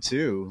Xenoblade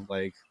 2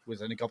 like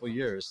within a couple of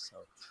years, so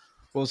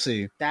we'll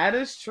see. That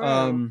is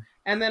true.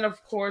 And then,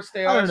 of course,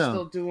 they are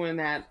still doing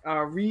that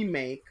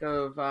remake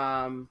of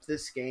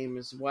this game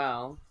as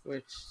well,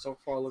 which so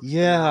far looks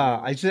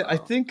phenomenal.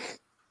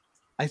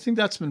 I think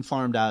that's been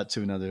farmed out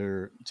to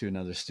another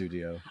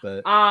studio.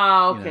 But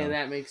okay,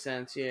 that makes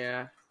sense.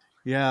 Yeah.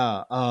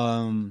 Yeah.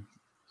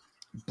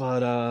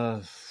 But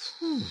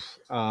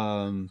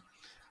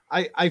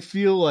I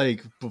feel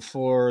like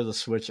before the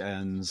Switch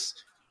ends,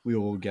 we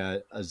will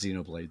get a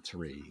Xenoblade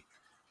 3.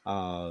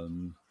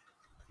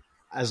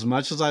 As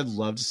much as I'd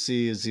love to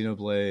see a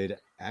Xenoblade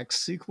X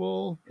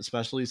sequel,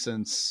 especially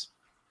since,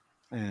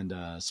 and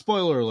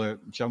spoiler alert,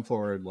 jump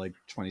forward like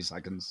 20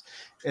 seconds,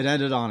 it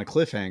ended on a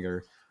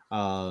cliffhanger.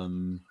 I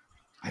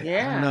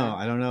don't know.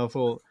 I don't know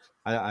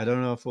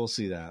if we'll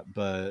see that,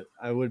 but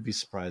I would be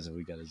surprised if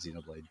we get a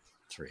Xenoblade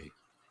 3.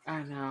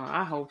 I know.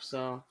 I hope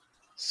so.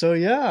 So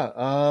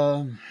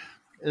yeah,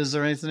 is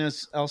there anything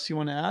else you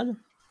want to add?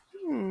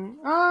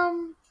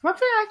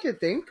 Nothing I could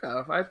think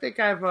of. I think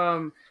I've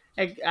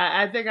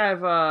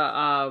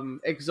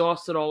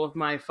exhausted all of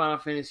my Final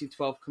Fantasy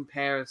 12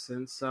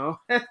 comparisons. So.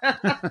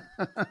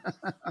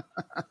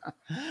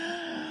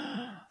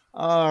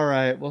 All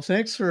right. Well,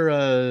 thanks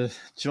for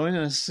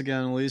joining us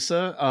again,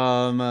 Lisa.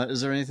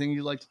 Is there anything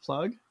you'd like to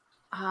plug?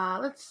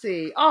 Let's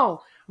see.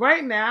 Oh,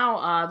 right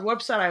now, the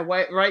website I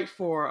write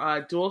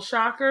for, Dual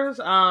Shockers,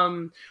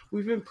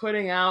 we've been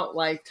putting out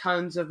like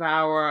tons of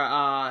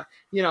our,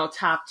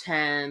 top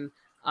 10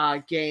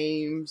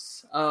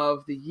 games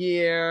of the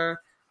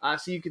year.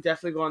 So you could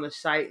definitely go on the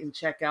site and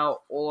check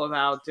out all of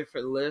our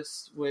different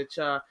lists, which it's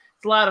a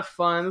lot of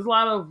fun. There's a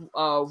lot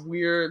of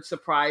weird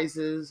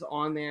surprises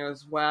on there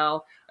as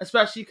well,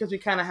 especially because we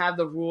kind of have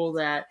the rule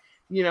that,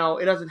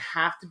 it doesn't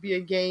have to be a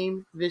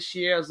game this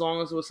year as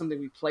long as it was something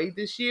we played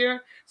this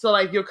year. So,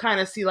 like, you'll kind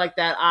of see, like,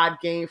 that odd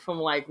game from,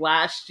 like,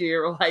 last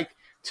year or, like,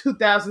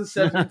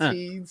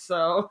 2017.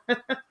 So,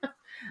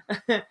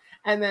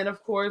 and then,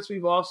 of course,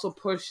 we've also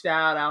pushed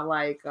out our,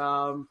 like,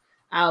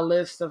 our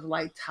list of,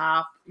 like,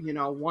 top,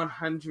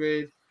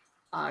 100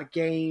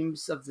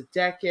 games of the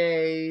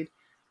decade.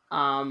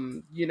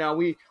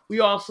 We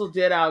also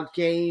did our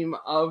game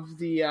of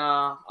the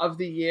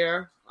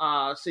year.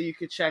 So you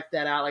could check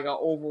that out, like our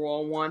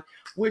overall one,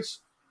 which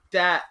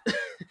that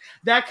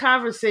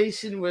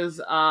conversation was,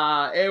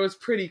 it was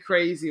pretty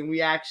crazy. And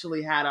we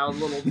actually had our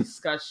little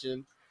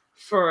discussion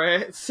for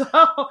it. So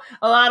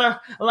a lot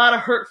of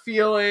hurt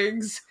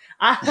feelings.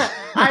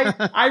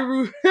 I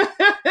root.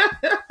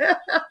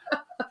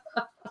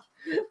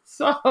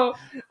 So,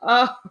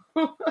 I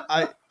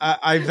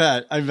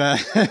bet.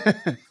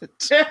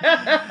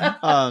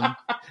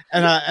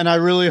 And I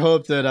really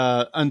hope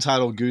that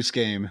Untitled Goose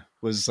Game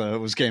was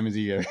Game of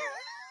the Year.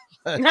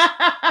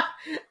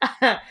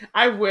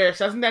 I wish.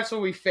 I think that's where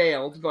we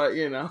failed, but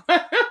Yeah.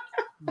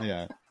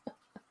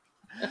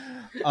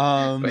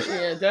 But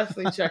yeah,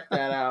 definitely check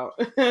that out.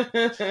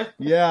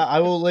 Yeah, I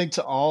will link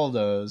to all of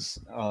those.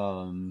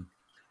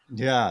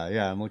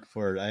 Yeah, I'm looking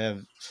forward.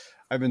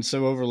 I've been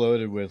so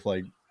overloaded with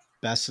like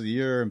best of the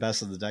year and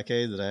best of the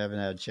decade that I haven't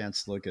had a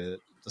chance to look at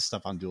the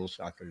stuff on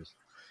DualShockers.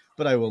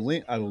 But I will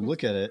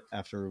look at it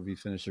after we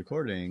finish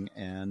recording,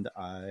 and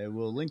I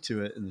will link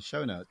to it in the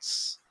show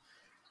notes.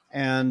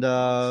 And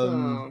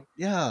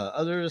yeah,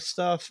 other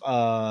stuff.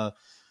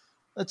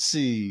 Let's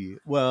see.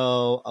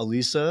 Well,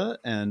 Elisa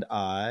and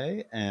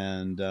I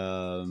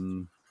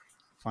and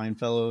fine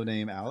fellow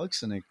named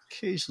Alex and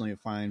occasionally a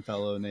fine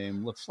fellow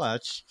named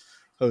LaFletch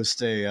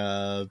host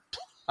a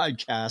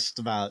podcast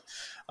about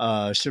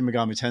Shin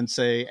Megami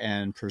Tensei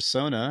and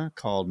Persona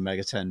called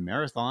Megaten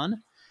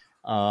Marathon.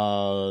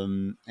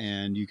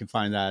 And you can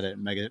find that at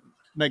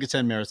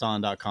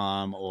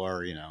megatenmarathon.com,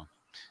 or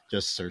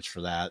just search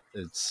for that.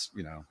 It's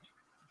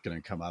going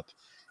to come up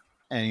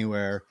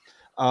anywhere.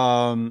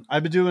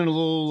 I've been doing a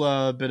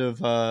little bit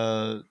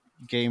of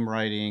game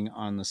writing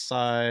on the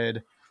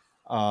side,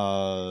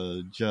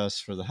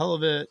 just for the hell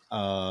of it.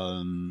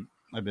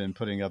 I've been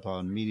putting up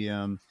on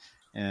Medium,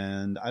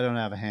 and I don't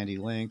have a handy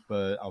link,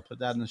 but I'll put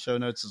that in the show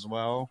notes as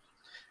well.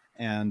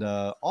 And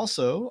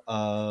also,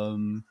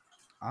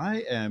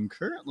 I am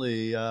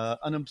currently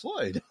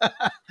unemployed.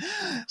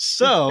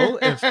 So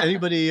if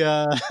anybody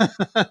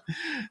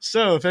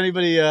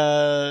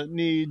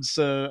needs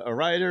a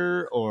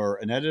writer or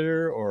an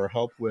editor or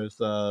help with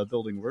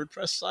building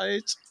WordPress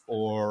sites,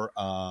 or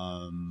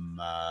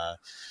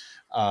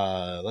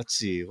let's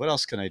see, what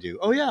else can I do?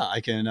 Oh yeah,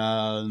 I can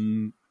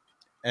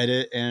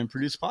edit and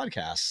produce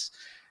podcasts.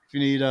 If you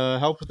need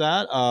help with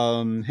that,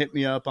 hit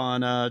me up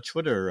on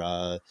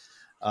Twitter.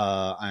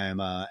 I am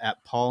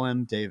at Paul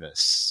M.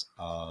 Davis.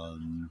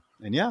 And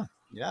yeah,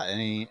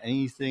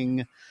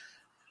 anything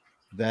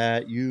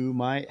that you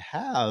might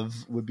have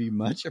would be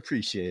much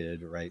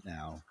appreciated right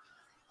now.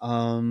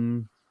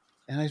 And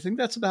I think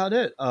that's about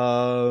it.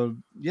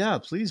 Yeah,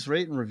 please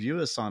rate and review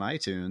us on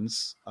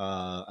iTunes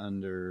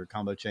under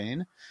Combo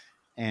Chain,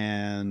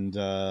 and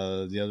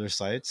the other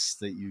sites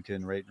that you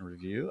can rate and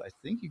review. I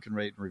think you can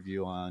rate and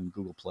review on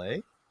Google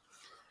Play.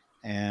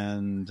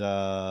 And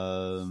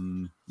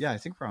yeah, I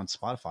think we're on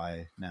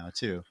Spotify now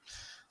too.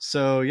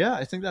 So yeah,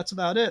 I think that's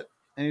about it.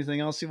 Anything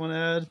else you want to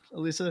add,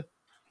 Elisa?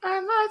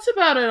 That's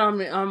about it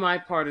on my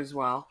part as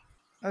well.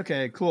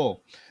 Okay,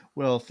 cool.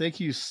 Well, thank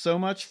you so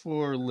much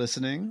for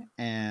listening.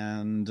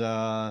 And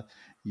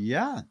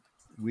yeah,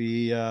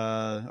 we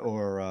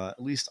or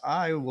at least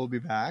I will be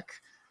back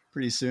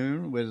pretty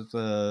soon with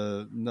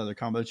another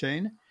Combo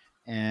Chain,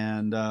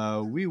 and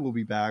we will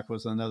be back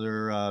with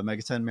another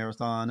Megaten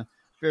Marathon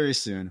very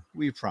soon.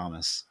 We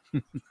promise.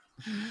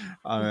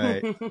 All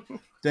right.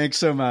 Thanks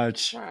so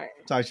much. All right.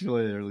 Talk to you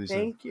later, Lisa.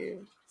 Thank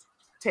you.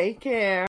 Take care.